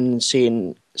going in and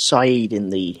seeing Saeed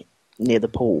near the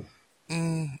pool?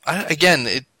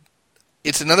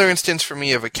 It's another instance for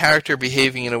me of a character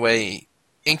behaving in a way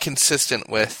inconsistent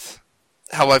with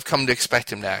how I've come to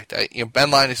expect him to act.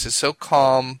 Ben Linus is so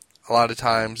calm a lot of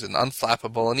times and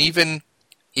unflappable, and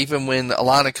even when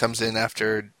Alana comes in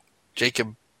after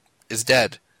Jacob is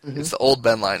dead, it's the old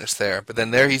Ben Linus there. But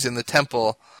then there he's in the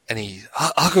temple, and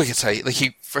I'll go get Saeed.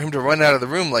 For him to run out of the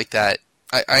room like that,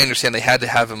 I understand they had to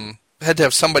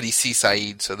have somebody see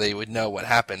Saeed so they would know what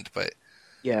happened. But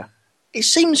Yeah. It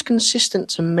seems consistent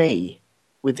to me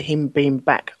with him being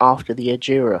back after the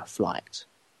Ajira flight.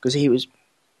 Because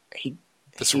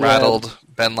rattled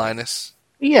Ben Linus.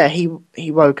 Yeah,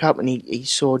 he woke up and he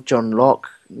saw John Locke.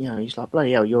 You know, he's like,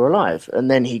 bloody hell, you're alive. And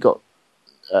then he got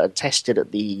tested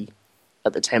at the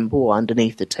temple,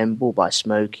 underneath the temple by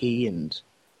Smokey, and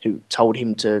who told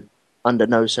him to, under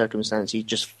no circumstances,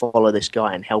 just follow this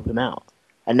guy and help him out.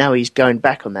 And now he's going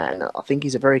back on that, and I think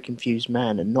he's a very confused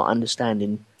man and not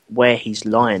understanding where he's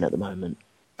lying at the moment.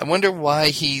 I wonder why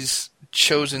he's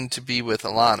chosen to be with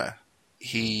Alana.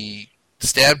 He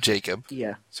stabbed Jacob.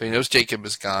 Yeah. So he knows Jacob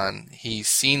is gone. He's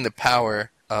seen the power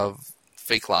of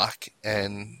Fake Lock,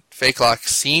 and Fake Lock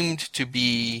seemed to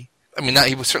be...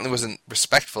 he certainly wasn't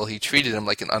respectful. He treated him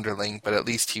like an underling, but at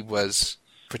least he was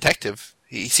protective.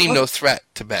 He seemed no threat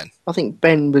to Ben. I think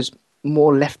Ben was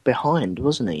more left behind,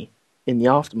 wasn't he? In the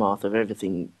aftermath of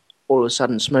everything, all of a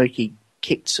sudden Smokey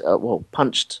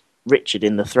punched Richard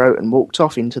in the throat and walked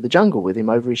off into the jungle with him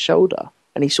over his shoulder.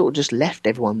 And he sort of just left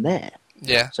everyone there.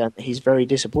 Yeah. So he's very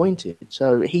disappointed.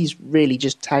 So he's really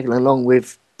just tagging along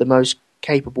with the most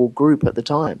capable group at the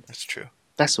time. That's true.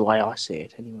 That's the way I see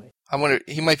it, anyway. I wonder,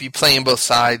 he might be playing both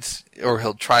sides, or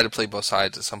he'll try to play both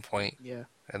sides at some point. Yeah.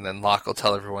 And then Locke will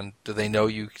tell everyone, do they know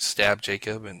you stabbed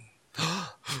Jacob? And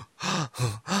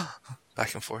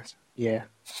back and forth. Yeah.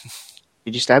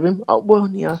 Did you stab him? Oh, well,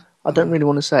 yeah. I don't really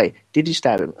want to say. Did you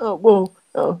stab him? Oh, well,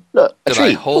 look. Did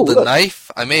I hold the knife?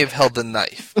 I may have held the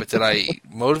knife, but did I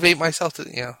motivate myself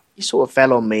to, He sort of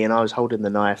fell on me and I was holding the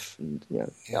knife. And,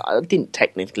 I didn't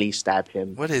technically stab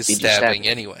him. What is Did you stab stabbing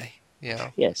him? anyway?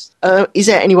 Yes. Is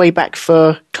there any way back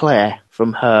for Claire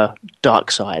from her dark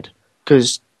side?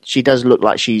 Because she does look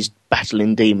like she's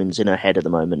battling demons in her head at the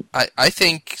moment. I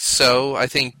think so. I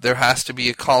think there has to be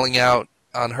a calling out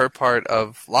on her part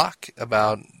of Locke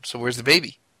about, so where's the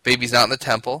baby? Baby's not in the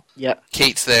temple. Yeah.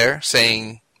 Kate's there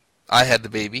saying, I had the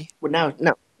baby. Well,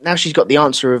 now she's got the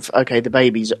answer of, okay, the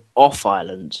baby's off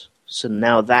island. So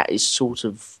now that is sort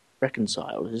of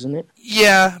reconciled, isn't it?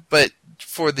 Yeah, but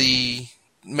for the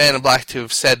Man in Black to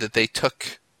have said that they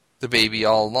took the baby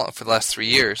all along for the last 3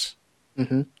 years.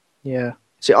 Mm-hmm. Yeah.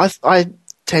 See, I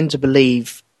tend to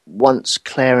believe once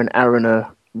Claire and Aaron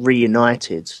are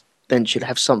reunited, then she'll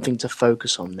have something to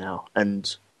focus on now,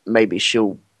 and maybe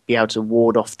she'll be able to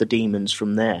ward off the demons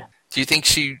from there. Do you think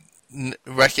she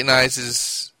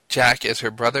recognizes Jack as her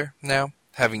brother now,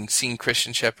 having seen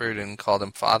Christian Shepherd and called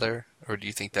him father? Or do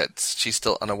you think that she's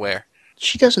still unaware?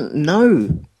 She doesn't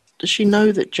know. Does she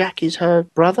know that Jack is her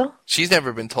brother? She's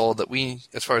never been told that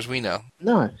as far as we know.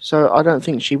 No, so I don't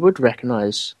think she would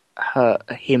recognize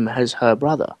him as her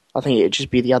brother. I think it'd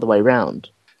just be the other way round.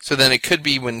 So then it could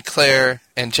be when Claire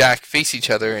and Jack face each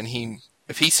other, and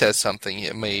if he says something,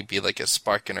 it may be like a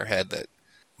spark in her head that,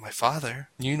 my father?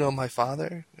 You know my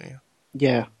father?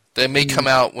 Yeah. That may come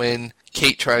out when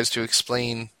Kate tries to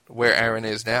explain where Aaron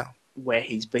is now. Where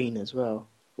he's been as well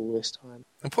all this time.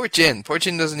 And poor Jin. Poor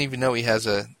Jin doesn't even know he has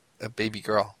a baby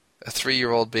girl. A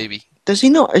 3-year-old baby. Does he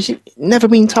not? Has he never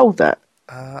been told that?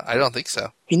 I don't think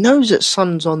so. He knows that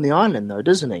Sun's on the island, though,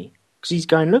 doesn't he? Because he's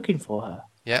going looking for her.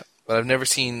 Yeah, but I've never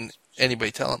seen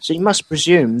anybody tell him. So you must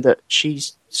presume that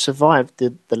she's survived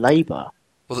the labour.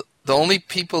 Well, the only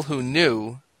people who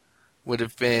knew would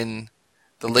have been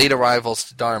the late arrivals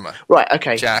to Dharma. Right,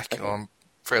 okay. Jack, who I'm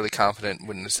fairly confident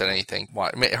wouldn't have said anything.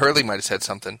 Hurley might have said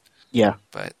something, Yeah.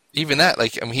 but even that,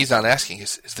 he's not asking,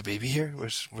 is the baby here?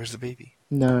 Where's the baby?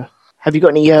 No. Have you got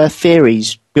any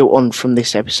theories built on from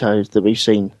this episode that we've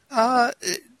seen? A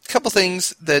couple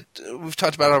things that we've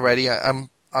talked about already.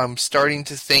 I'm starting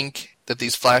to think that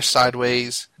these flash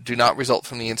sideways do not result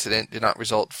from the incident, do not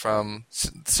result from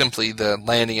simply the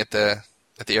landing at the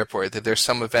airport, that there's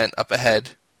some event up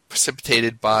ahead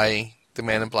precipitated by the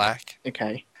Man in Black.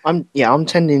 Okay. I'm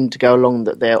tending to go along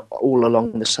that they're all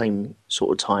along the same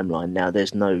sort of timeline now.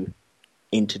 There's no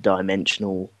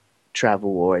interdimensional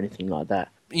travel or anything like that.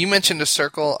 You mentioned a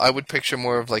circle. I would picture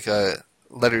more of like a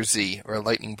letter Z or a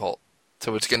lightning bolt.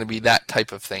 So it's going to be that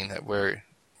type of thing, that we're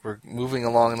moving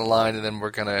along in the line and then we're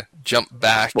going to jump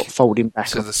back. Folding back?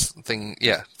 To this thing,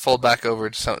 yeah, fold back over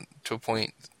to a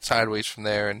point sideways from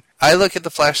there. And I look at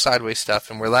the flash sideways stuff,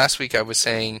 and where last week I was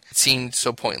saying it seemed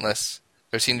so pointless,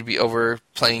 or seemed to be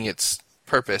overplaying its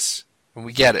purpose, and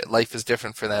we get it, life is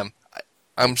different for them.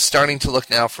 I'm starting to look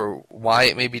now for why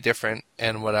it may be different,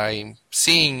 and what I'm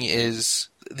seeing is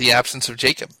the absence of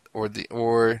Jacob, or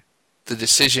the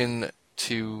decision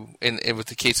to, and with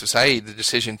the case of Saeed, the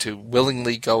decision to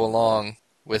willingly go along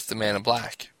with the Man in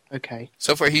Black. Okay.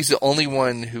 So far, he's the only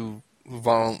one who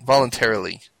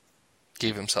voluntarily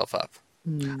gave himself up.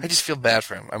 I just feel bad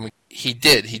for him. I mean, he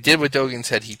did what Dogan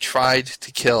said. He tried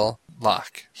to kill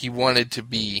Locke. He wanted to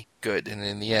be good, and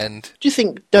in the end... Do you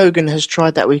think Dogan has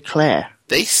tried that with Claire?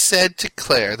 They said to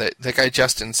Claire, that guy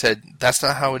Justin said, that's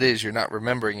not how it is, you're not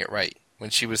remembering it right, when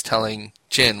she was telling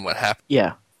Jin what happened.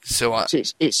 Yeah. So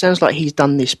it sounds like he's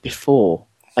done this before,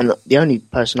 and the only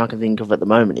person I can think of at the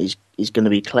moment is going to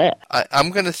be Claire.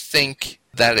 I'm going to think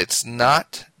that it's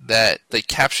not that they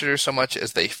captured her so much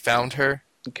as they found her,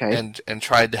 okay, and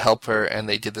tried to help her, and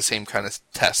they did the same kind of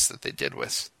tests that they did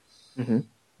with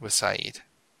Saeed.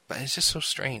 But it's just so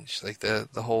strange, like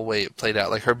the whole way it played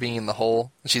out, like her being in the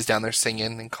hole, and she's down there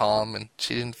singing and calm, and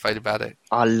she didn't fight about it.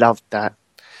 I loved that.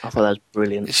 I thought that was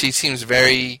brilliant. She seems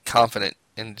very confident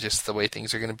in just the way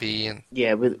things are going to be, and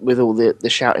yeah, with all the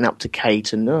shouting up to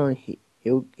Kate, and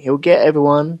he'll get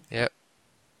everyone. Yep,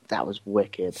 that was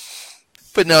wicked.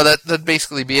 But no, that'd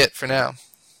basically be it for now.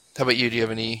 How about you? Do you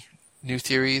have any new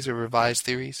theories or revised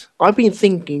theories? I've been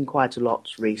thinking quite a lot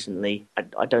recently.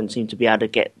 I don't seem to be able to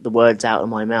get the words out of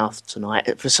my mouth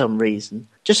tonight for some reason.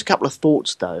 Just a couple of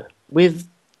thoughts, though. With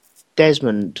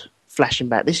Desmond flashing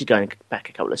back, this is going back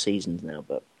a couple of seasons now,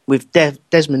 but with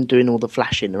Desmond doing all the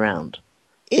flashing around,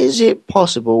 is it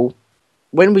possible,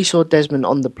 when we saw Desmond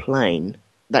on the plane,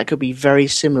 that could be very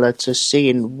similar to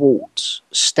seeing Walt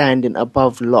standing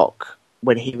above Locke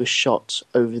when he was shot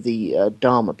over the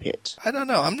Dharma pit? I don't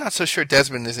know. I'm not so sure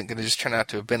Desmond isn't going to just turn out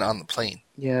to have been on the plane.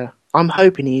 Yeah, I'm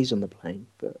hoping he's on the plane,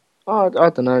 but I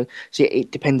don't know. See,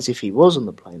 it depends if he was on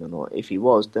the plane or not. If he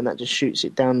was, then that just shoots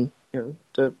it down,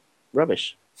 to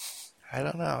rubbish. I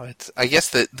don't know. I guess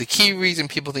the key reason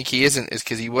people think he isn't is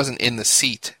because he wasn't in the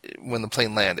seat when the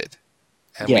plane landed.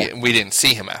 And yeah. we didn't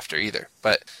see him after either.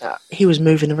 But he was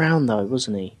moving around, though,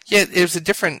 wasn't he? Yeah, it was a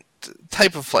different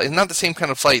type of flight. Not the same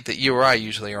kind of flight that you or I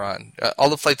usually are on. All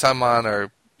the flights I'm on are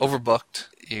overbooked.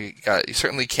 You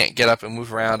certainly can't get up and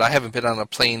move around. I haven't been on a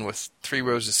plane with 3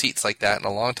 rows of seats like that in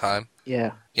a long time.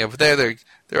 Yeah. Yeah, but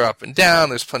they're up and down.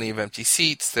 There's plenty of empty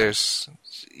seats. There's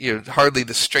hardly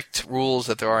the strict rules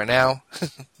that there are now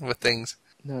with things.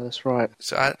 No, that's right.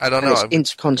 So I don't know. It's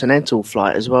intercontinental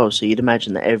flight as well, so you'd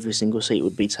imagine that every single seat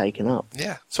would be taken up.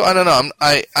 Yeah. So I don't know.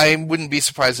 I wouldn't be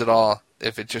surprised at all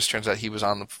if it just turns out he was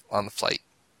on the flight.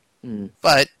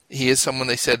 But he is someone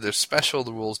they said they're special.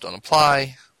 The rules don't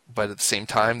apply. But at the same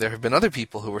time, there have been other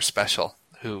people who were special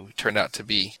who turned out to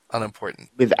be unimportant.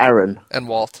 With Aaron and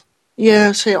Walt.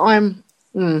 Yeah. See, I'm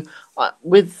of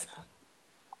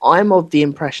the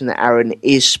impression that Aaron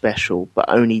is special, but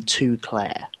only to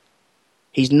Claire.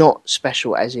 He's not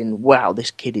special as in, wow,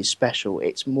 this kid is special.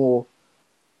 It's more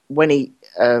when he,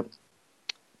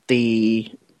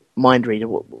 the mind reader,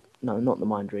 no, not the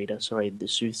mind reader, sorry, the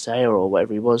soothsayer or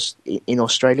whatever he was in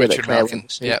Australia Richard that Claire Malkin. went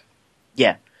to see. Yep.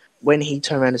 Yeah. When he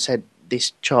turned around and said,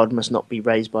 this child must not be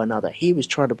raised by another, he was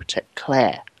trying to protect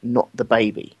Claire, not the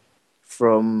baby.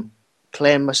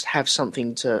 Claire must have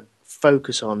something to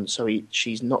focus on so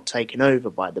she's not taken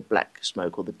over by the black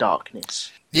smoke or the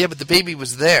darkness. Yeah, but the baby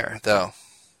was there, though.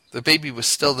 The baby was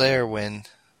still there when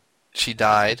she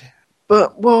died.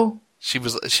 But, well... She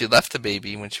left the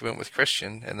baby when she went with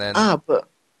Christian, and then... but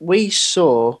we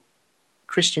saw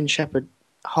Christian Shepherd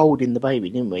holding the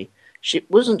baby, didn't we?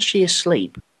 Wasn't she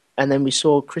asleep? And then we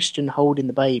saw Christian holding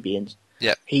the baby, and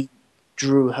yep. he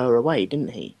drew her away,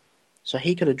 didn't he? So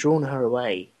he could have drawn her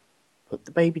away, put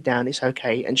the baby down, it's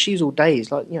okay, and she's all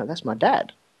dazed, like, that's my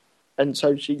dad. And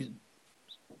so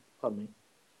pardon me,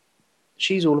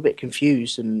 she's all a bit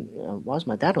confused, and why's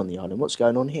my dad on the island? What's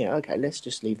going on here? Okay, let's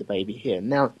just leave the baby here.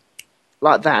 Now,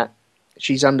 like that,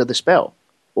 she's under the spell,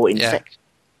 or infected.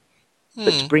 Yeah.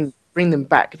 But to bring them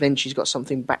back, then she's got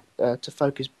something back to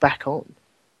focus back on.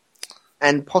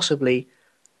 And possibly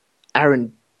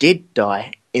Aaron did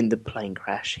die in the plane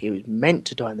crash. He was meant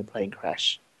to die in the plane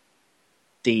crash.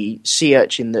 The sea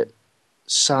urchin that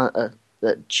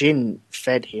Jin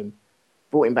fed him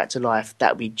brought him back to life.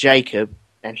 That would be Jacob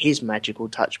and his magical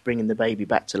touch bringing the baby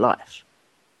back to life,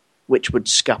 which would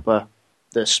scupper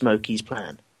the Smokies'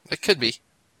 plan. It could be.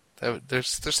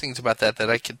 There's things about that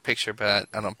I could picture, but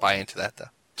I don't buy into that,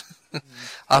 though.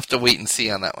 I'll have to wait and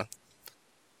see on that one.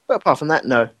 But apart from that,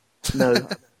 no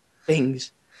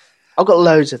things. I've got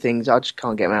loads of things. I just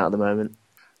can't get them out at the moment.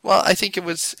 Well, I think it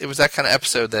was that kind of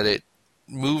episode that it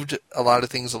moved a lot of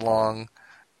things along.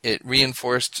 It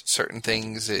reinforced certain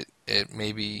things. It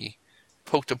maybe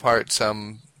poked apart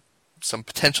some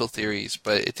potential theories,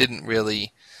 but it didn't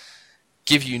really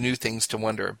give you new things to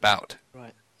wonder about.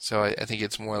 Right. So I think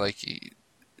it's more like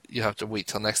you have to wait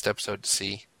till next episode to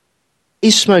see.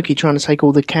 Is Smokey trying to take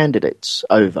all the candidates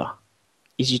over?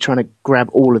 Is he trying to grab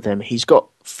all of them? He's got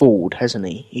Ford, hasn't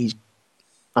he?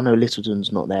 I know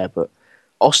Littleton's not there, but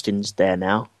Austin's there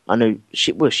now. I know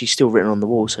she's still written on the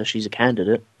wall, so she's a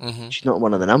candidate. Mm-hmm. She's not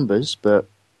one of the numbers, but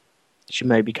she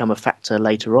may become a factor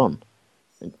later on.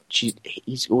 And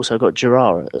he's also got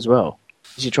Jirara as well.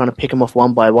 Is he trying to pick them off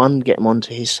one by one, get them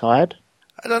onto his side?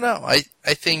 I don't know.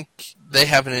 I think they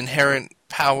have an inherent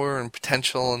power and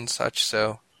potential and such,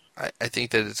 so I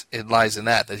think that it lies in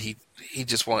that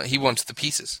he wants the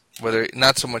pieces. Whether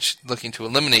not so much looking to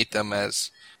eliminate them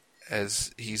as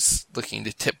he's looking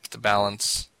to tip the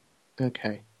balance.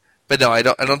 Okay. But no, I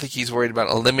don't think he's worried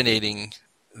about eliminating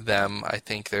them. I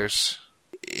think it's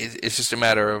just a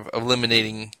matter of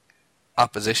eliminating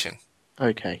opposition.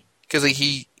 Okay. Because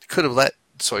he could have let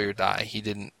Sawyer die. He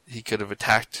didn't. He could have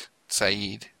attacked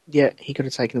Sayid. Yeah, he could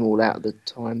have taken them all out at the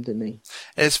time, didn't he?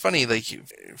 And it's funny, like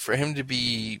for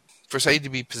Sayid to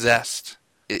be possessed,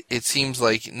 it seems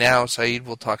like now Sayid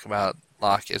will talk about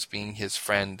Locke as being his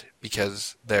friend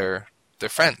because they're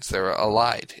friends. They're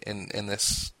allied in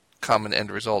this common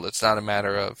end result. It's not a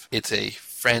matter of it's a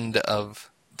friend of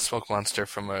the Smoke Monster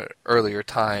from an earlier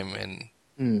time, and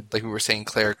like we were saying,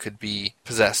 Claire could be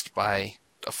possessed by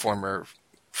a former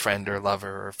friend or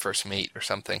lover or first mate or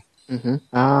something. Mm-hmm.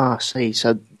 Ah, see.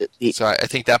 So I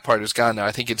think that part is gone now.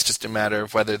 I think it's just a matter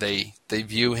of whether they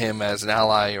view him as an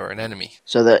ally or an enemy.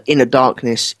 So the inner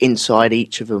darkness inside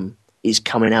each of them is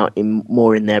coming out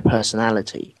more in their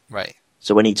personality. Right.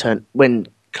 So when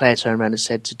Claire turned around and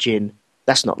said to Jin,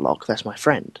 "That's not Locke, that's my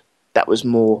friend," that was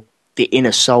more the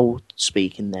inner soul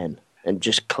speaking then, and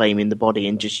just claiming the body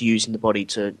and just using the body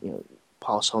to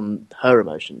pass on her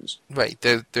emotions. Right.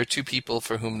 They're two people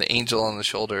for whom the angel on the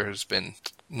shoulder has been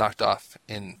knocked off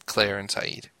in Claire and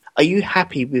Sayid. Are you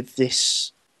happy with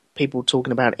this? People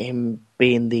talking about him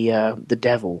being the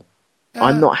devil.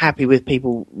 I'm not happy with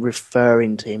people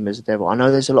referring to him as the devil. I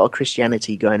know there's a lot of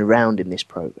Christianity going around in this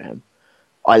program.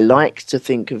 I like to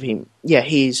think of him. Yeah,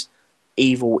 he is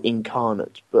evil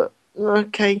incarnate, but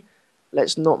okay,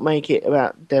 let's not make it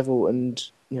about devil and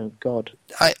God.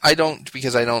 I don't,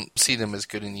 because I don't see them as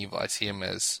good and evil. I see him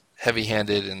as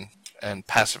heavy-handed and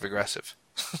passive-aggressive.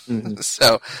 Mm-hmm.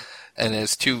 So, and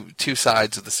as two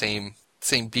sides of the same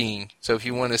being. So if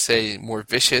you want to say more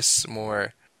vicious,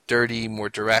 more dirty, more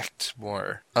direct,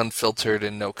 more unfiltered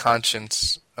and no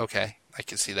conscience, okay, I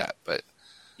can see that. But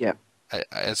yeah,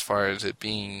 as far as it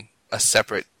being a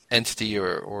separate entity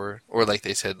or like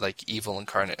they said, like evil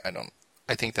incarnate,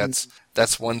 I think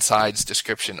that's one side's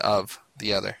description of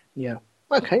the other. Yeah.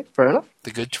 Okay, fair enough.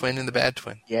 The good twin and the bad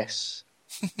twin. Yes.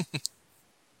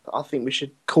 I think we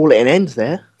should call it an end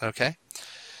there. Okay.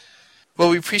 Well,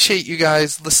 we appreciate you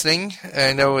guys listening.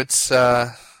 I know it's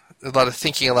a lot of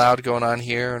thinking aloud going on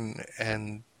here,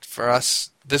 and for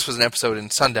us, this was an episode in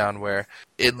Sundown where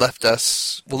it left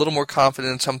us a little more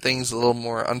confident in some things, a little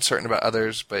more uncertain about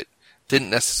others, but didn't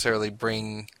necessarily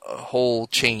bring a whole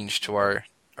change to our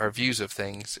views of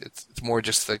things. It's more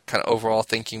just the kind of overall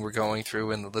thinking we're going through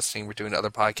and the listening we're doing to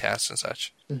other podcasts and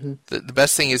such. Mm-hmm. The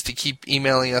best thing is to keep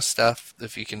emailing us stuff.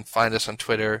 If you can find us on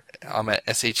Twitter, I'm at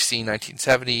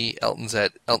SHC1970, Elton's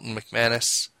at Elton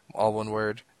McManus, all one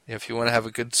word. If you want to have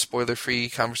a good spoiler-free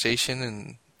conversation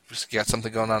and just got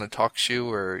something going on in TalkShoe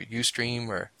or Ustream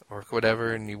or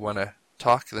whatever and you want to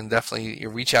talk, then definitely you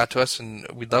reach out to us, and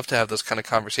we'd love to have those kind of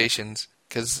conversations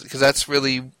because that's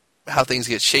really how things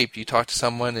get shaped. You talk to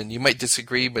someone and you might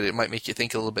disagree, but it might make you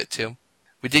think a little bit too.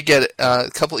 We did get a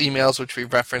couple emails, which we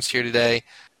referenced here today.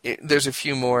 There's a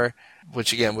few more,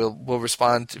 which again, we'll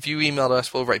respond. If you emailed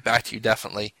us, we'll write back to you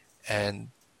definitely and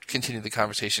continue the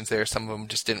conversations there. Some of them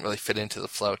just didn't really fit into the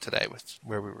flow today with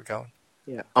where we were going.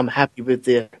 Yeah, I'm happy with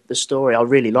the story. I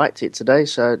really liked it today.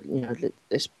 So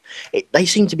they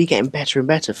seem to be getting better and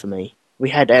better for me. We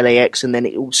had LAX, and then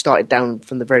it all started down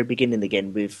from the very beginning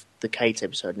again with the Kate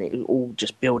episode, and it was all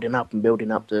just building up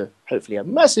to hopefully a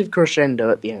massive crescendo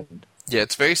at the end. Yeah,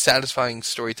 it's very satisfying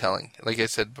storytelling. Like I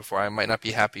said before, I might not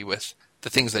be happy with the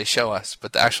things they show us,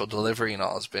 but the actual delivery and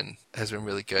all has been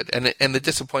really good. And the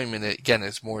disappointment again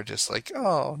is more just like,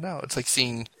 oh no, it's like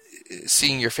seeing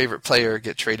your favorite player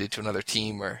get traded to another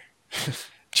team or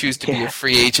choose to be a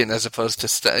free agent as opposed to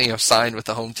sign with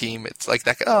the home team. It's like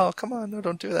that. Oh, come on, no,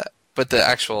 don't do that. But the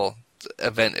actual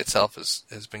event itself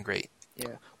has been great.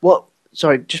 Yeah.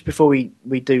 Sorry, just before we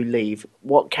do leave,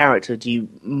 what character do you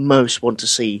most want to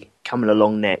see coming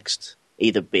along next?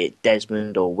 Either be it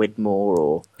Desmond or Widmore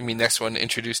or... You mean next one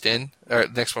introduced in? Or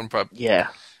next one probably... Yeah,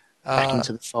 back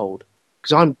into the fold.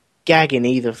 Because I'm gagging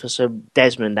either for some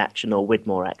Desmond action or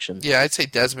Widmore action. Yeah, I'd say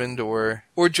Desmond or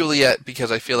Juliet,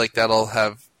 because I feel like that'll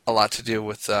have a lot to do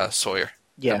with Sawyer.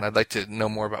 Yeah. And I'd like to know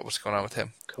more about what's going on with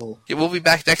him. Cool. Yeah, we'll be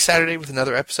back next Saturday with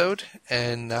another episode,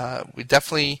 and we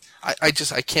definitely... I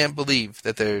can't believe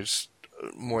that there's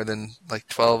more than like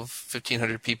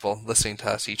 1,500 people listening to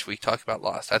us each week talk about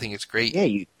Lost. I think it's great. Yeah,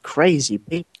 you crazy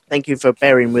people. Thank you for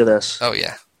bearing with us. Oh,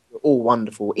 yeah. You're all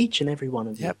wonderful, each and every one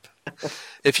of you. Yep.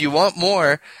 If you want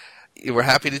more, we're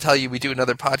happy to tell you we do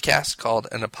another podcast called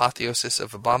An Apotheosis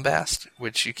of a Bombast,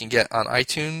 which you can get on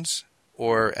iTunes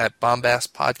or at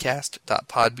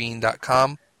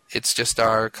bombastpodcast.podbean.com. It's just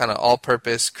our kind of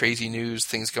all-purpose crazy news,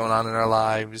 things going on in our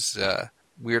lives,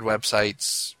 weird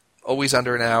websites, always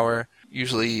under an hour,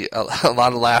 usually a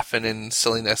lot of laughing and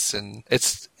silliness. And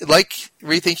it's like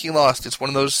Rethinking Lost. It's one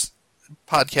of those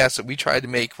podcasts that we try to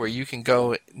make where you can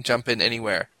go and jump in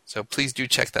anywhere. So please do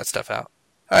check that stuff out.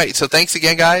 All right, so thanks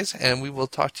again, guys, and we will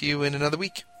talk to you in another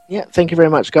week. Yeah, thank you very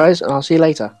much, guys, and I'll see you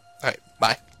later. All right,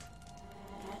 bye.